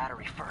from the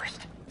battery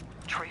first.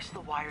 Trace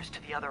the wires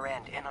to the other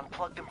end and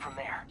unplug them from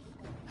there.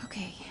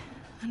 Okay,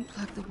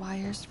 unplug the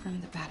wires from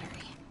the battery.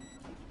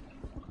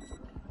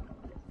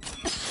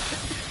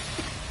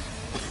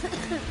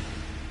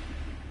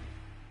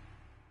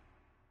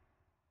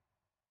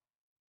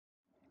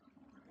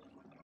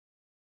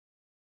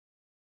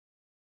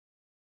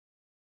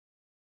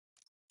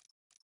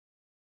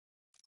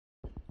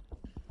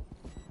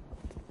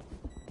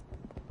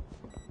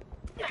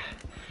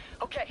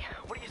 Okay,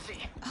 what do you see?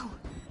 Oh,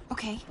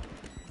 okay.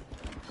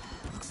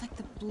 Looks like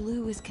the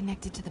blue is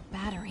connected to the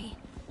battery,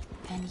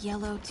 and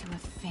yellow to a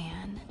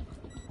fan.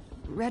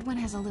 Red one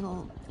has a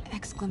little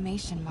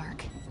exclamation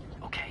mark.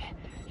 Okay,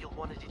 you'll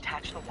want to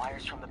detach the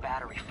wires from the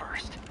battery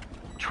first.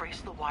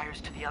 Trace the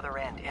wires to the other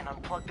end and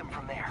unplug them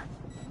from there.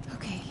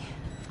 Okay,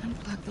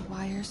 unplug the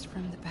wires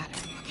from the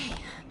battery. Okay,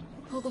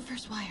 pull the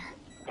first wire.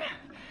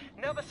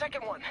 Now the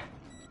second one.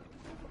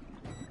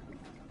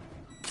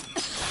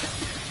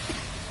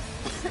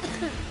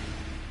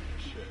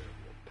 是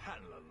我盼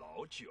了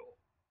老久。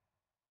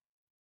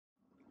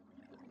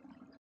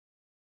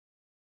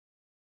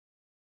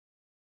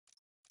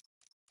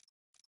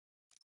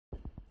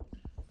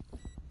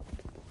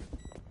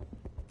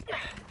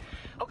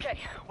Okay,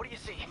 what do you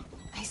see?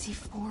 I see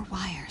 4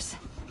 wires.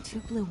 2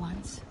 blue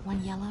ones,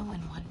 1 yellow,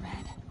 and 1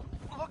 red.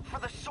 Look for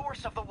the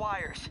source of the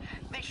wires.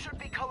 They should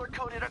be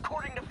color-coded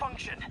according to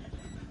function.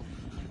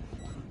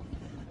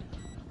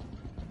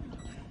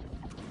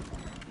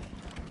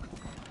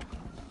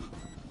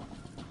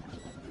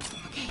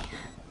 Okay,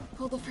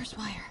 pull the first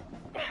wire.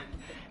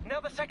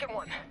 Now the second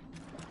one.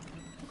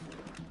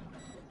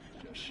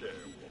 这事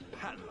我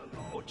盼了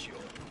老久。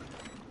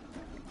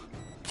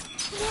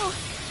 No!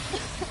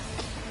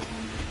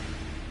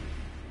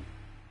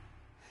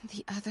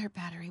 The other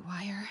battery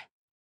wire.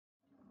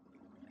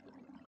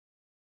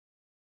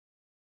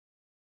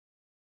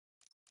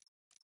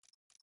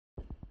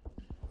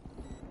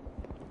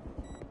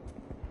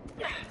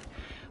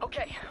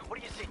 Okay, what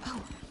do you see?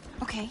 Oh,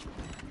 okay.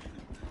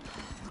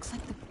 Looks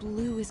like the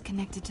blue is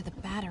connected to the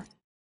battery.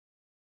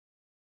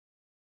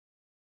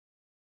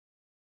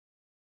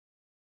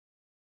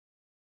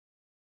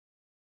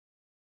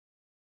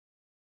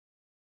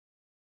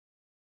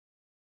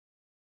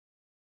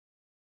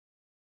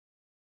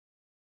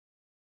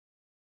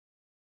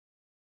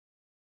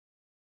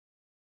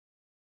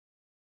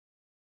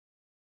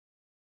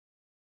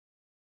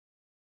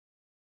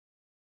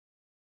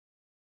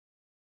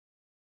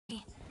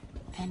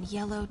 And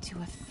yellow to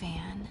a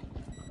fan.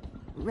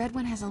 Red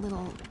one has a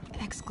little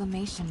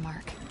exclamation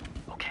mark.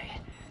 Okay,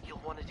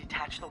 you'll want to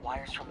detach the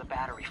wires from the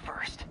battery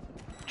first.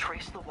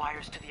 Trace the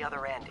wires to the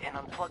other end and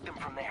unplug them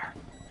from there.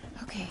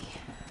 Okay,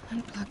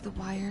 unplug the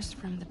wires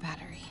from the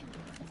battery.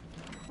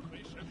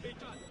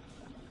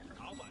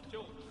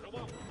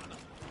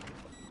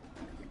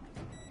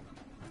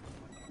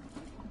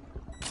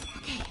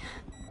 Okay,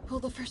 pull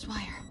the first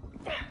wire.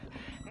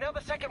 Now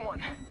the second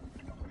one.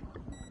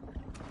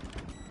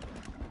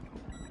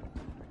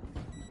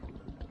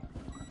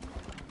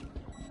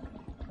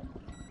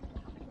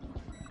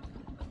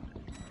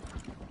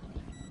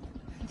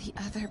 The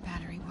other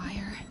battery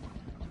wire.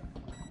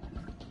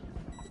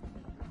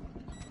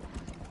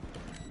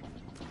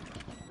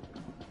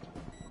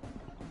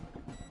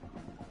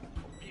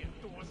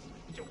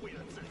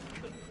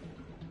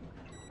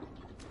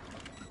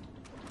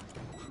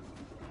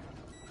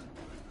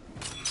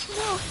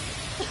 No!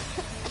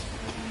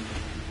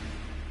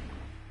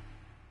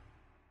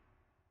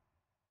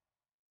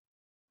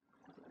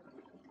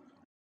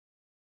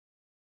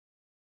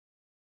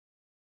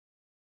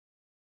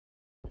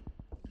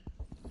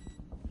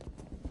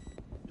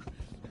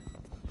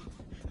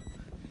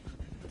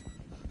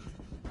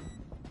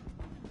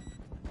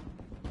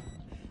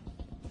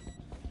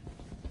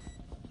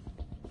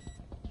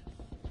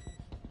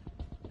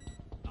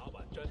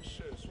 真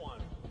是算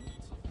如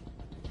此。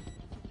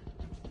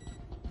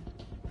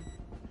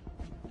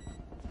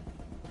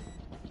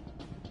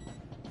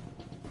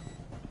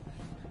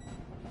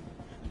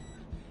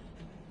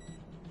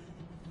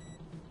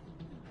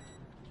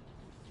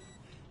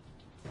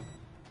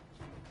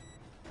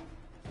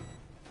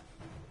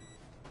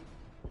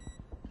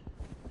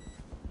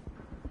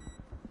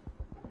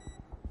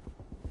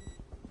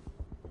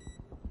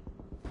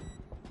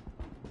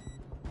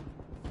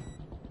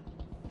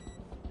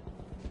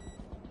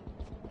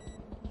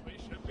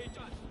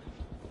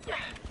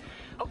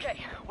Okay,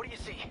 what do you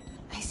see?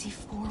 I see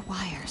 4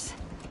 wires.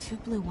 2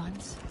 blue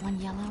ones, 1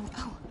 yellow.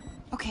 Oh,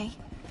 okay.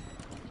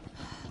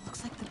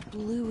 Looks like the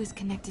blue is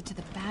connected to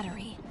the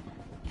battery,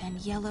 and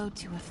yellow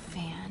to a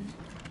fan.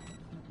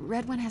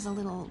 Red one has a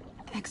little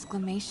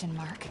exclamation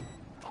mark.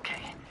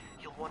 Okay,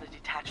 you'll want to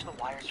detach the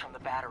wires from the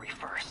battery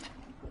first.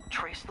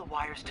 Trace the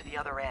wires to the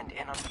other end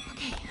and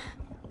Okay,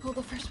 pull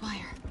the first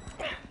wire.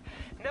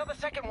 Now the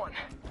second one.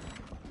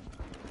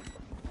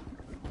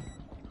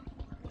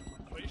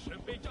 锤神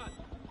备战，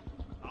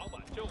老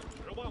板就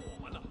指望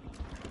我们了。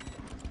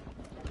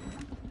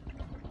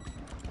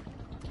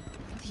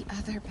 The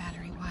other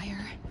battery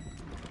wire.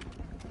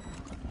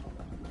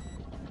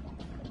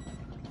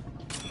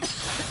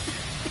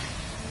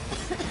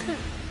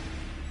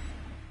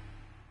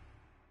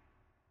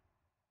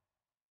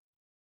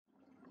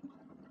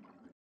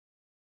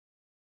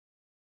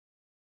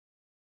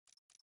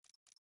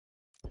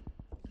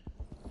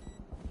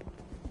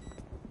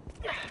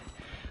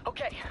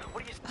 Okay,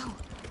 what do you... Oh,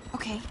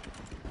 okay.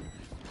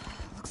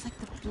 Looks like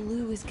the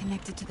blue is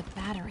connected to the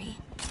battery.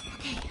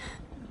 Okay,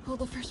 pull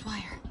the first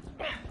wire.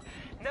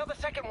 Now the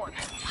second one.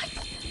 What?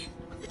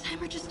 The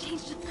timer just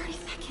changed to 30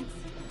 seconds.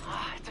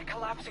 Ah, it's a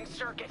collapsing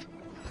circuit.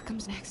 What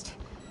comes next?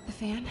 The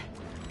fan?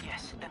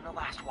 Yes, then the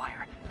last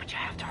wire. But you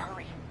have to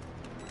hurry.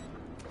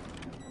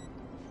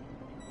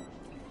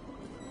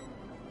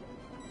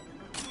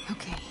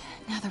 Okay,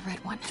 now the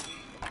red one.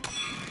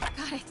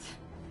 Got it.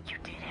 You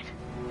did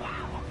it.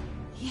 Wow.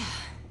 Yeah.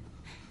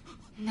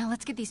 Now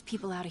let's get these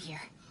people out of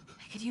here.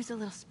 I could use a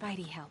little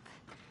Spidey help.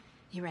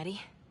 You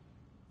ready?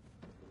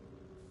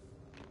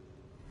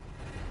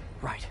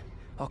 Right.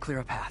 I'll clear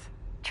a path.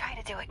 Try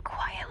to do it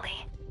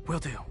quietly. Will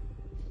do.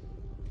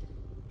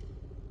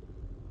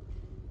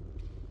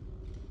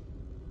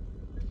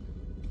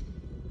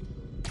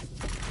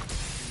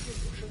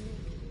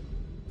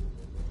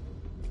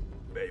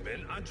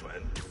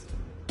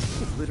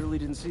 Literally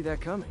didn't see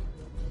that coming.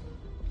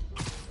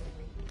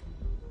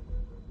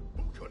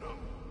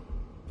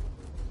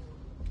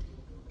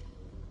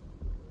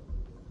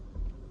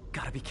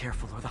 Gotta be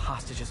careful or the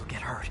hostages will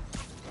get hurt.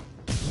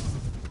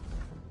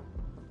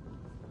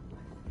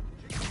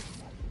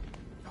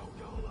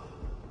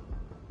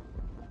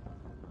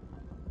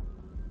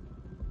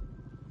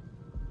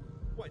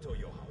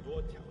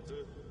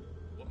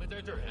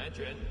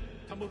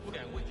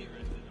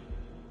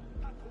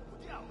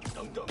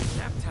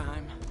 Nap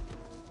time.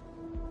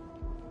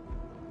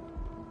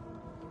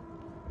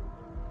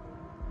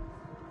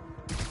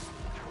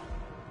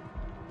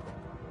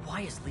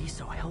 Why is Lee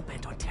so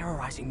hell-bent on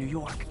terrorizing New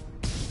York?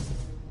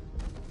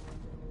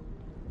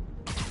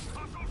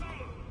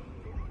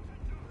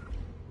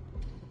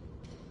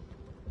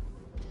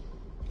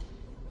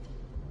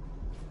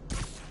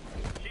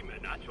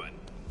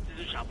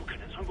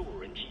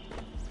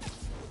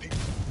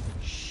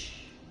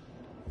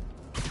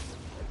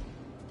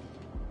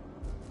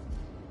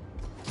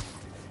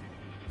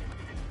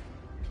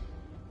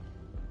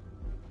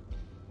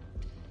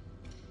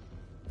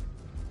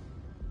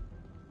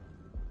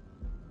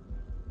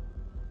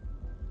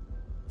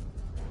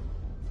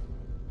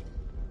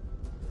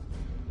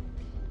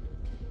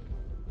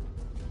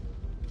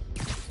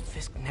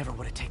 Fisk never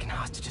would have taken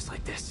hostages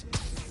like this.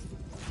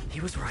 He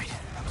was right.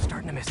 I'm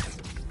starting to miss him.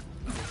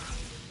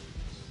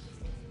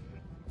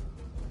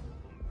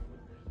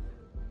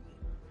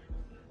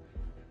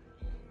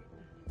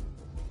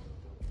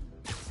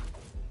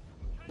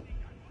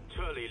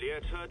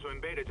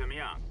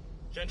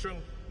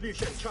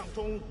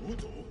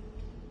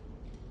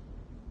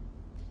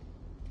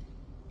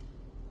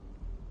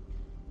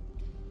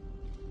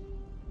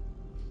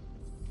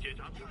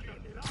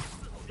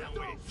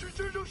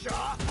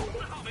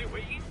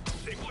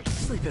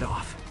 Sleep it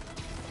off.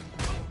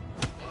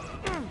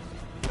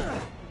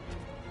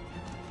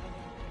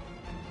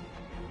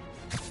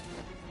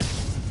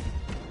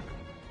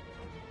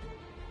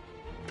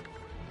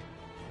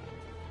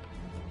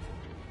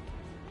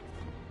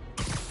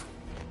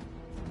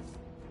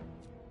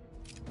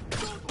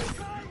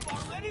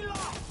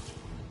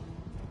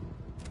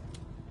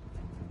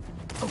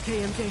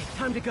 Okay, MJ,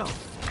 time to go.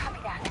 Copy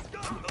that.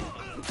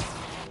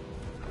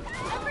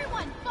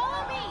 Everyone,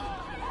 follow me!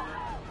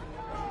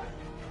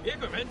 别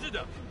拐弯子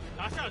的，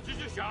拿下蜘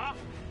蛛侠！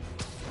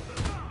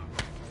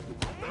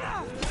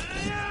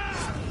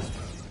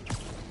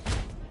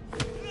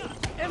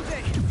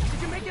 MJ,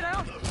 did you make it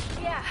out?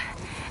 Yeah,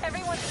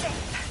 everyone's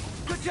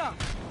safe. Good job.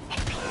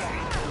 Hey,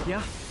 Peter.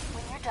 Yeah?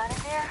 When you're done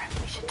in there,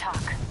 we should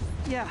talk.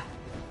 Yeah,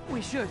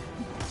 we should.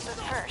 But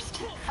first,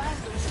 find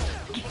Lucy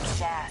and kick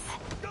his ass.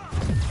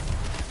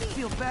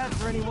 Feel bad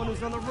for anyone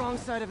who's on the wrong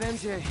side of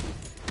MJ.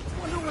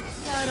 Wonder what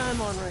side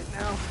I'm on right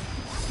now.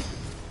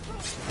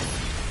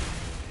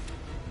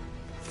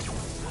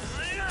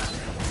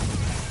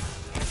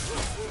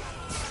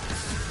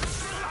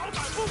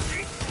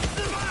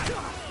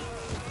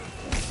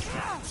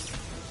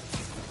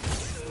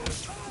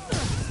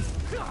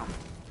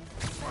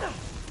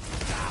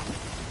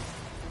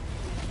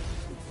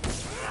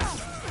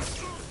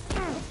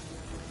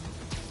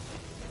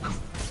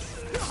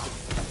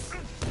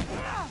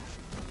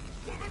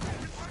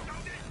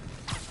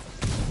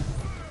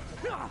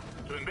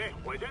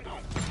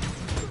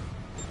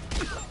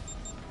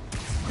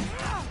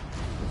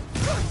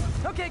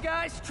 Okay,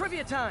 guys,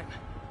 trivia time.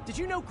 Did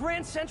you know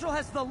Grand Central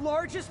has the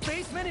largest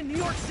basement in New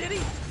York City?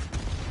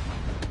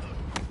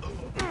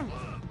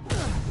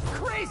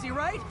 Crazy,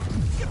 right?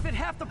 You could fit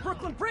half the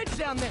Brooklyn Bridge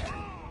down there.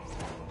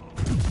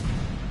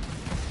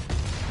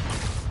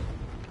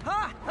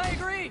 Ha! I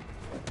agree.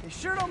 They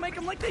sure don't make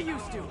them like they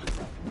used to.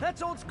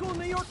 That's old school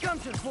New York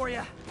gumption for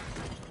you.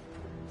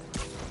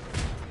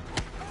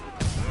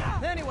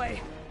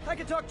 Anyway, I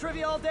could talk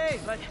trivia all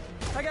day, but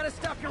I gotta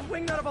stop your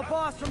wingnut of a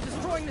boss from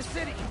destroying the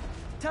city.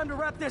 Time to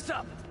wrap this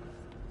up.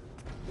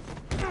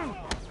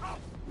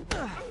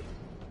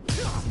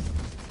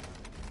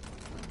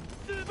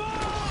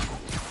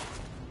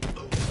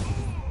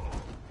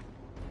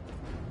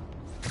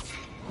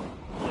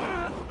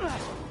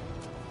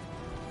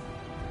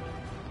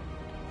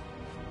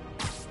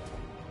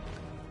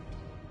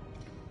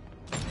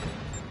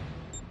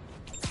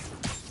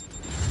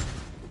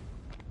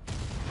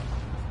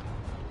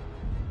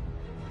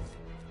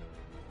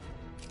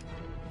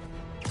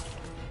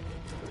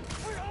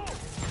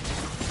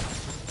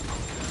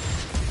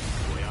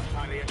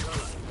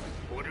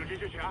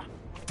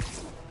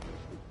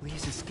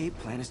 Lee's escape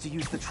plan is to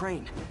use the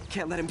train.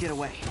 Can't let him get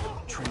away.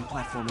 Train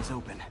platform is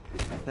open.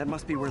 That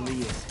must be where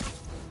Lee is.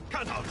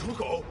 看好出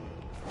口，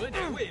我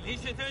得为林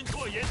先生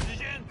拖延时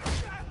间。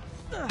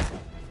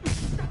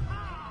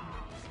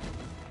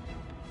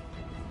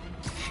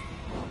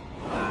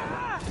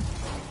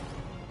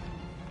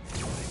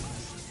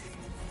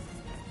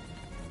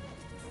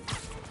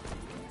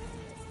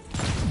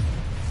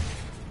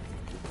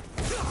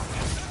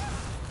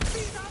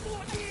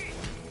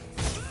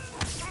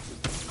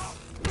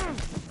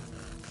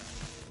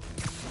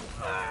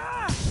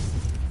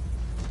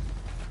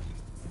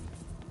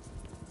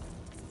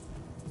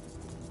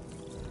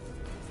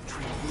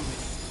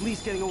 Lee's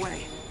getting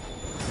away.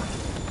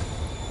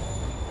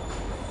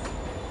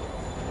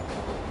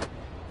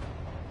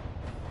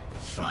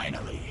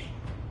 Finally.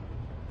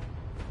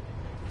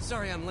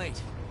 Sorry I'm late.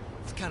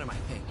 It's kind of my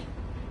thing.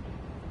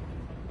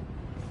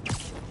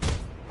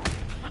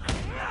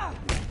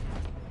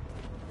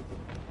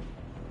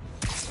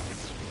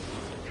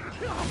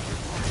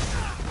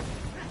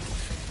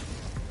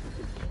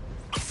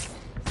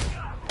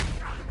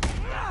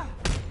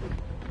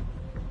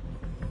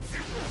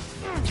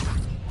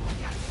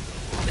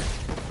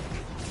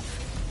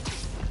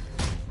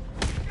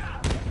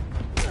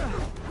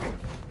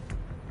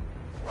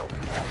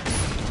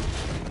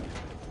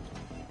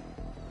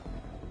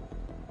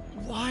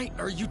 Why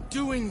are you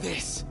doing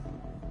this?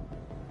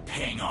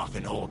 Paying off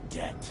an old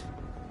debt.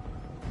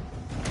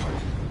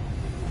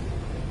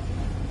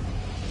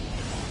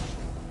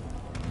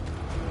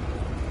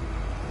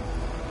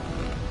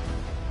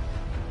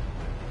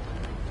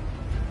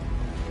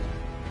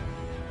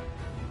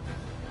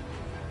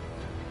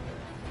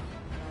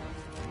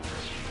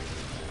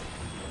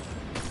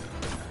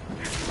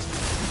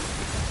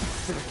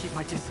 Better keep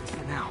my distance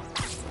for now.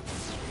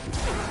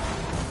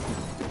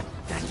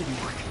 That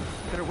didn't work.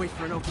 Better wait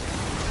for an opening.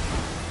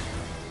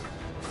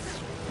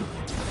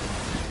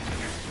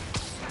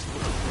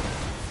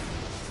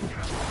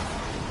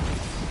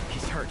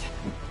 hurt.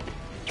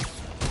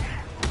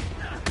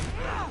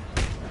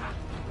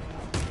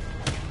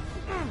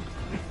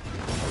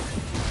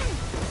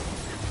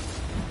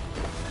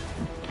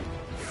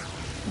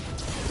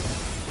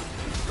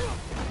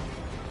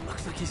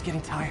 Looks like he's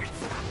getting tired.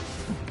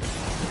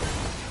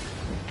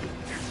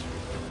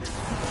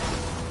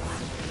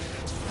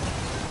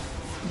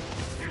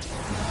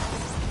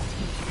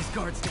 His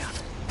guard's down.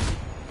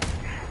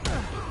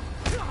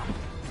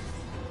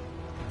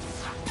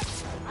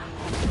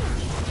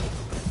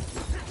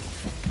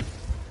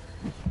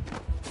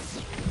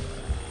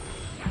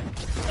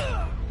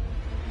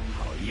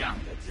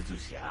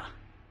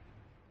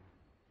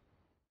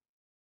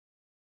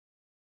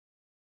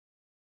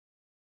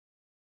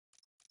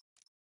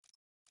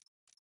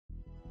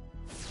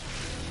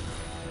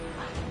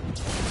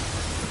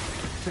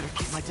 Better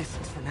keep my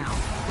distance for now.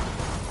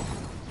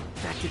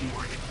 That didn't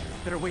work.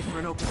 Better wait for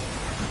an opening.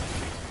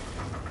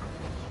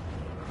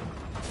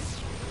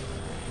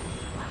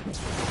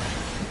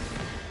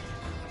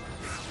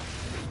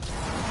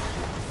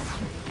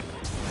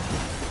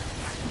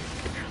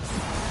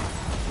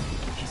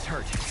 He's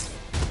hurt.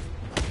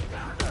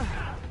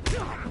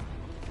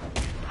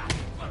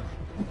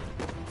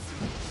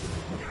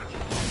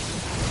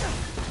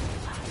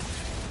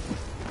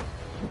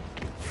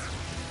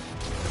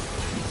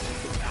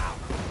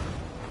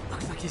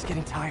 He's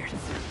getting tired.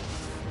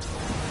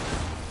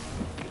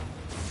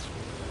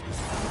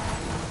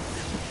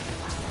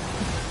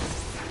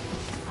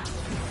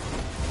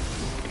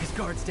 His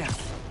guard's down.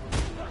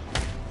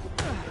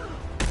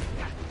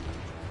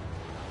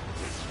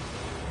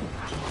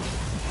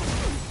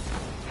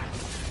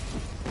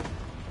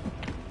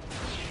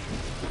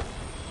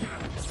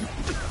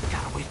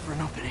 Gotta wait for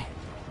an opening.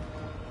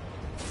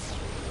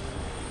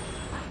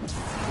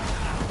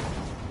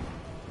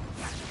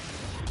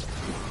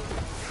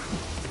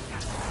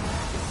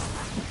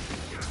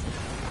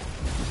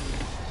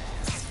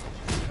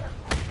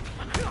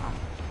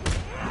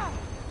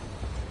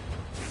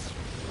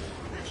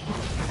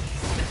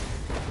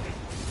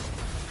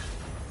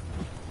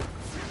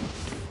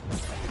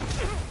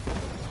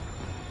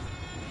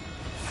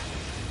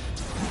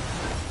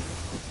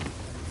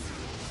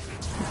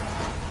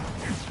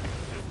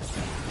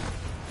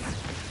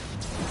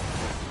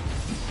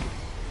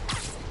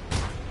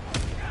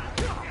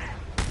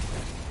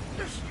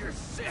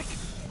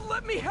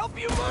 Let me help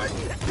you, Martin!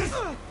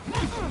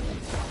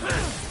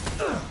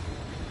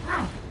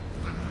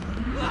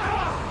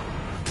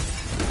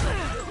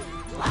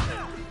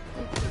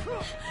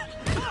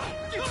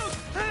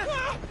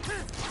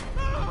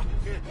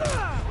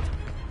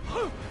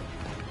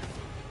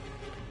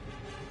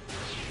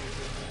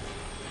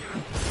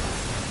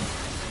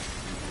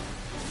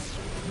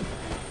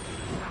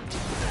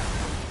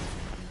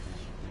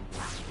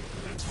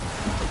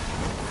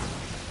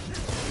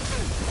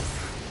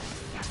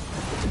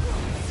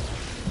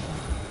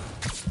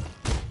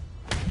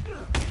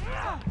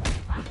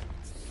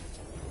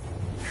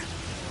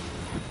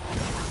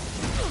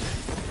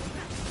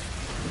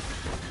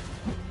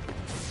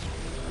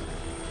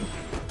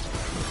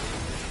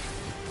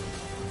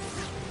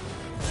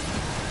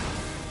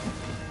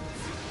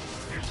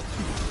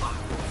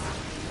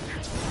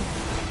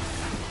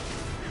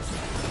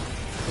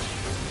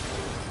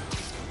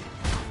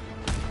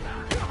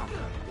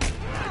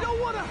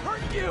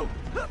 You!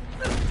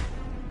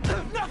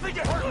 Nothing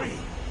can hurt me!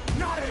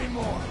 Not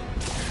anymore!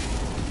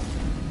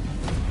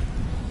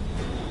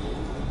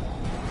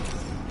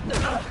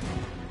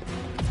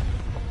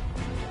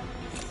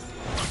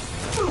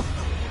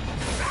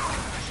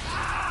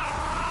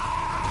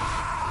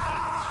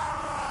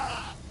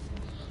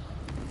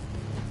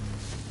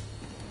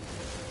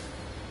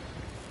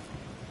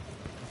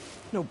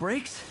 No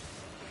brakes?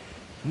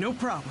 No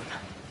problem.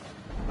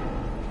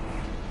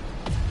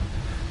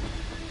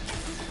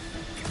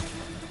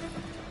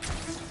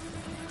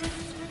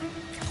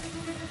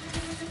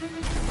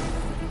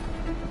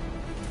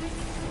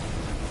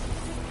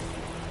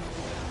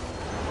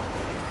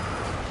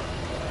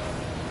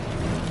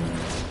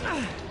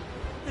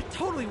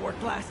 Totally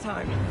worked last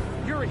time.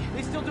 Yuri,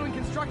 they still doing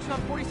construction on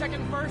 42nd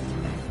and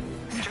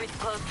 1st? Street's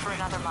closed for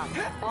another month.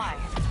 Why?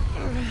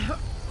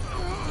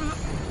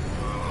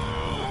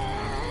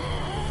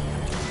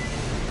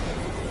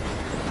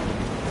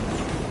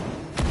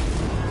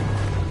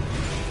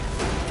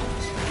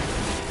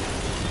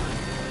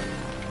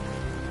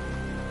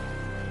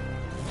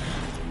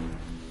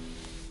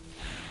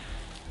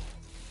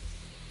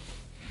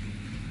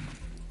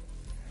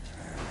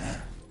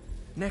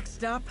 Next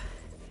stop,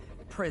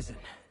 prison.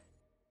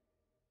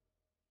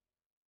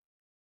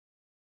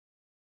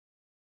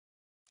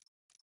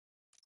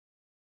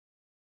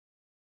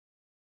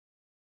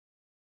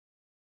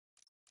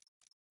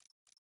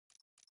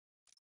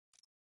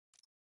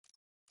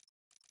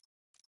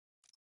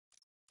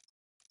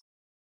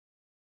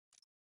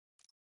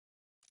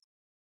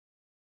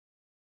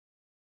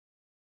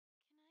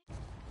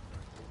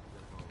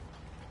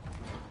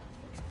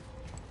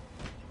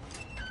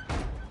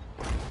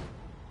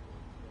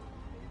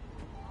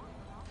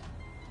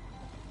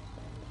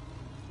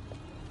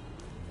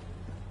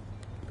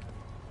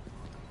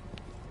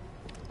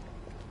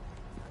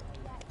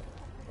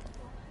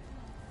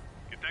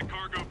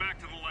 cargo back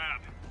to the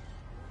lab.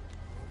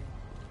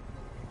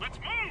 Let's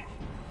move!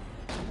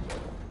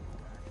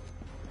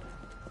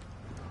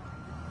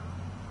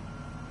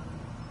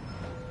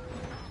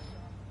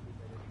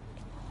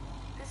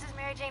 This is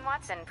Mary Jane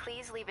Watson.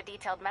 Please leave a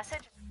detailed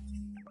message.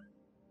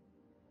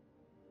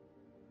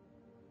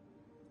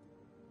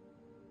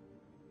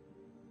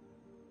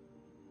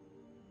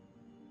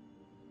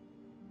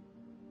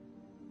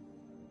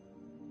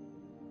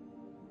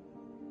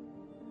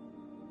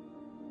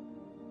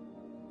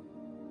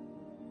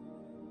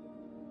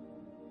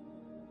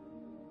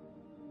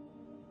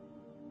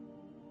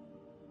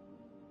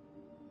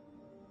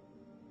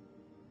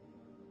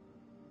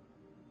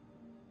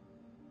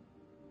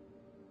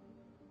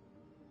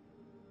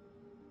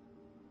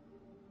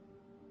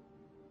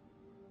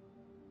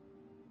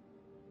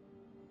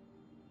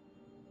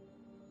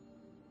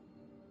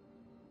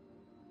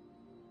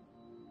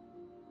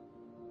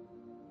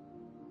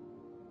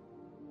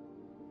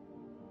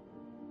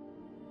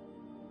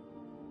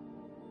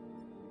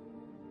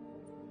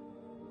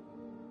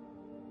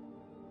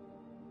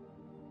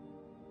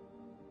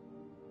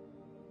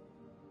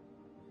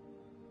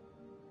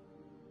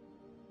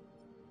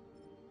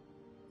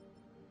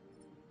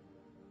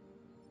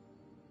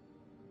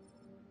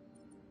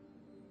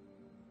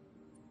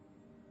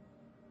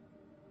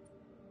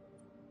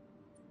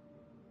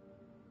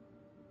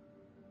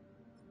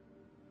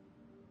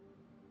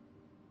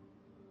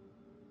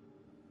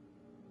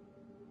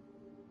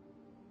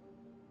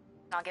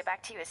 I'll get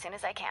back to you as soon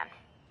as I can.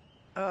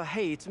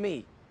 Hey, it's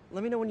me.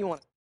 Let me know when you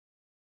want.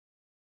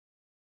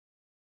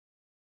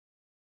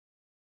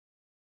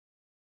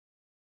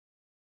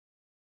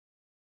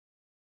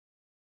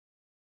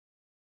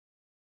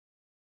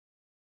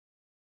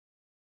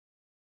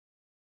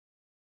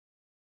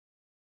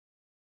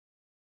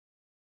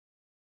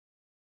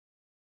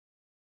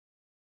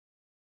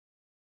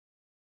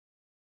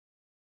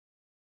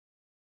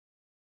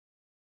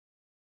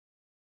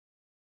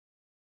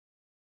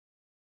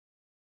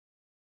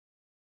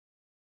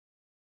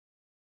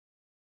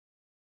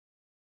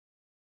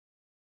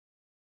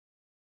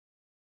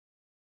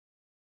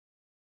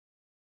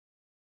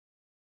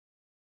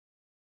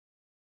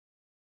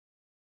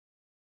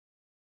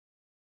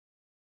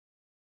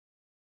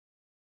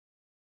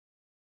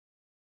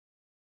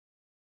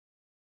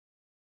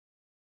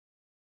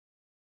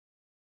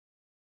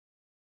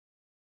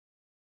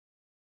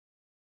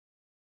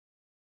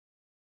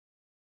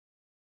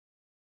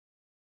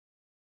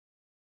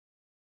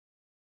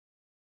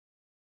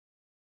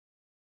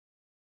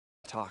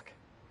 Talk.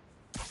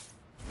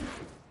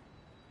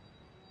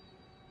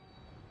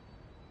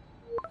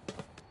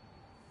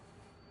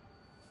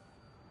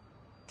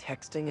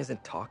 Texting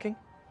isn't talking?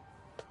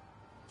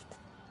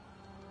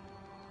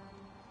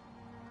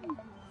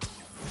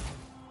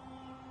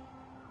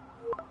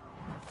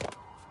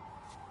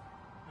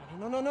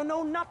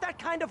 No, not that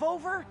kind of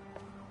over!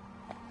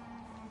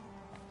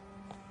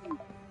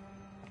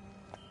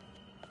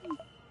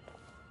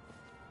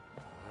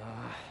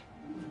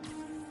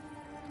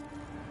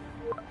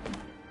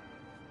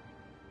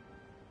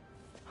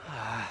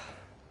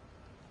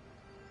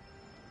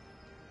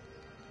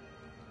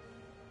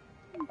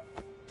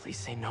 Please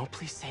say no,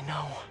 please say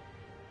no.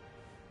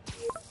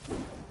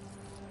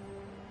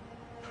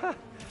 Huh.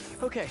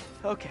 Okay.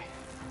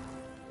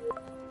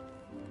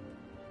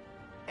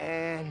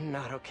 And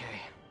not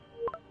okay.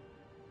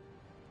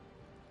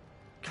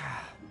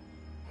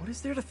 What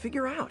is there to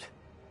figure out?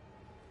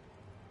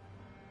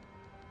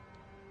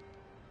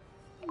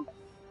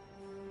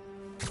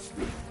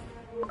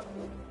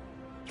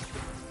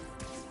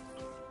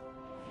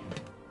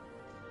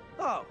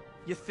 Oh,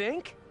 you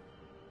think?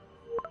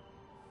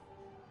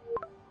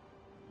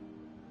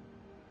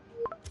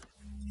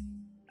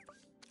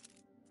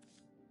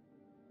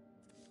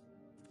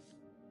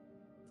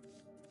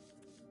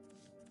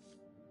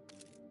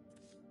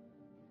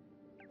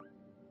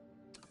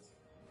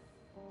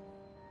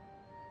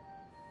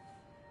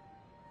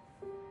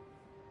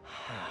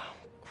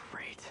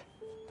 Great.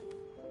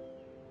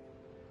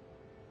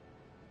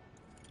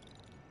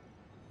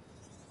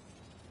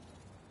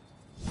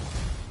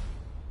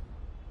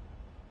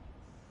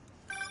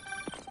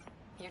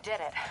 You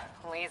did it.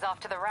 Lee's off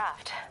to the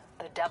raft.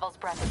 The Devil's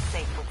Breath is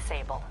safe with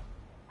Sable.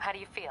 How do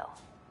you feel?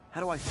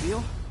 How do I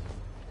feel?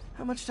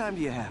 How much time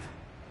do you have?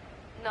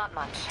 Not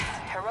much.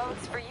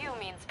 Heroics for you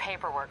means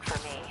paperwork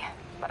for me.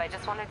 But I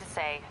just wanted to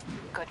say,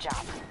 good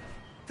job.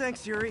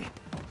 Thanks, Yuri.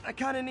 I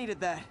kinda needed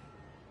that.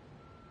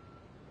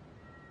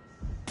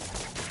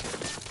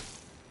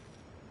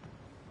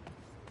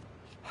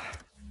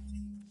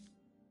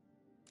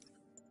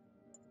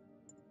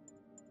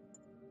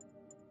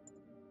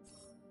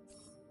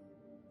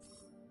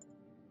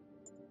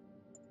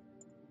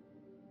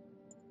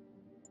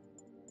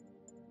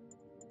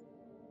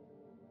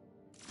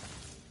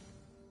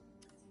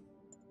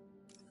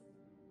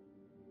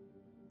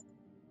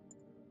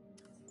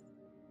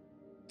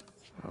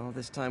 All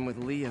this time with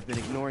Lee, I've been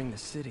ignoring the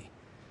city.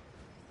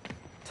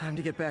 Time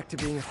to get back to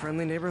being a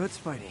friendly neighborhood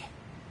Spidey.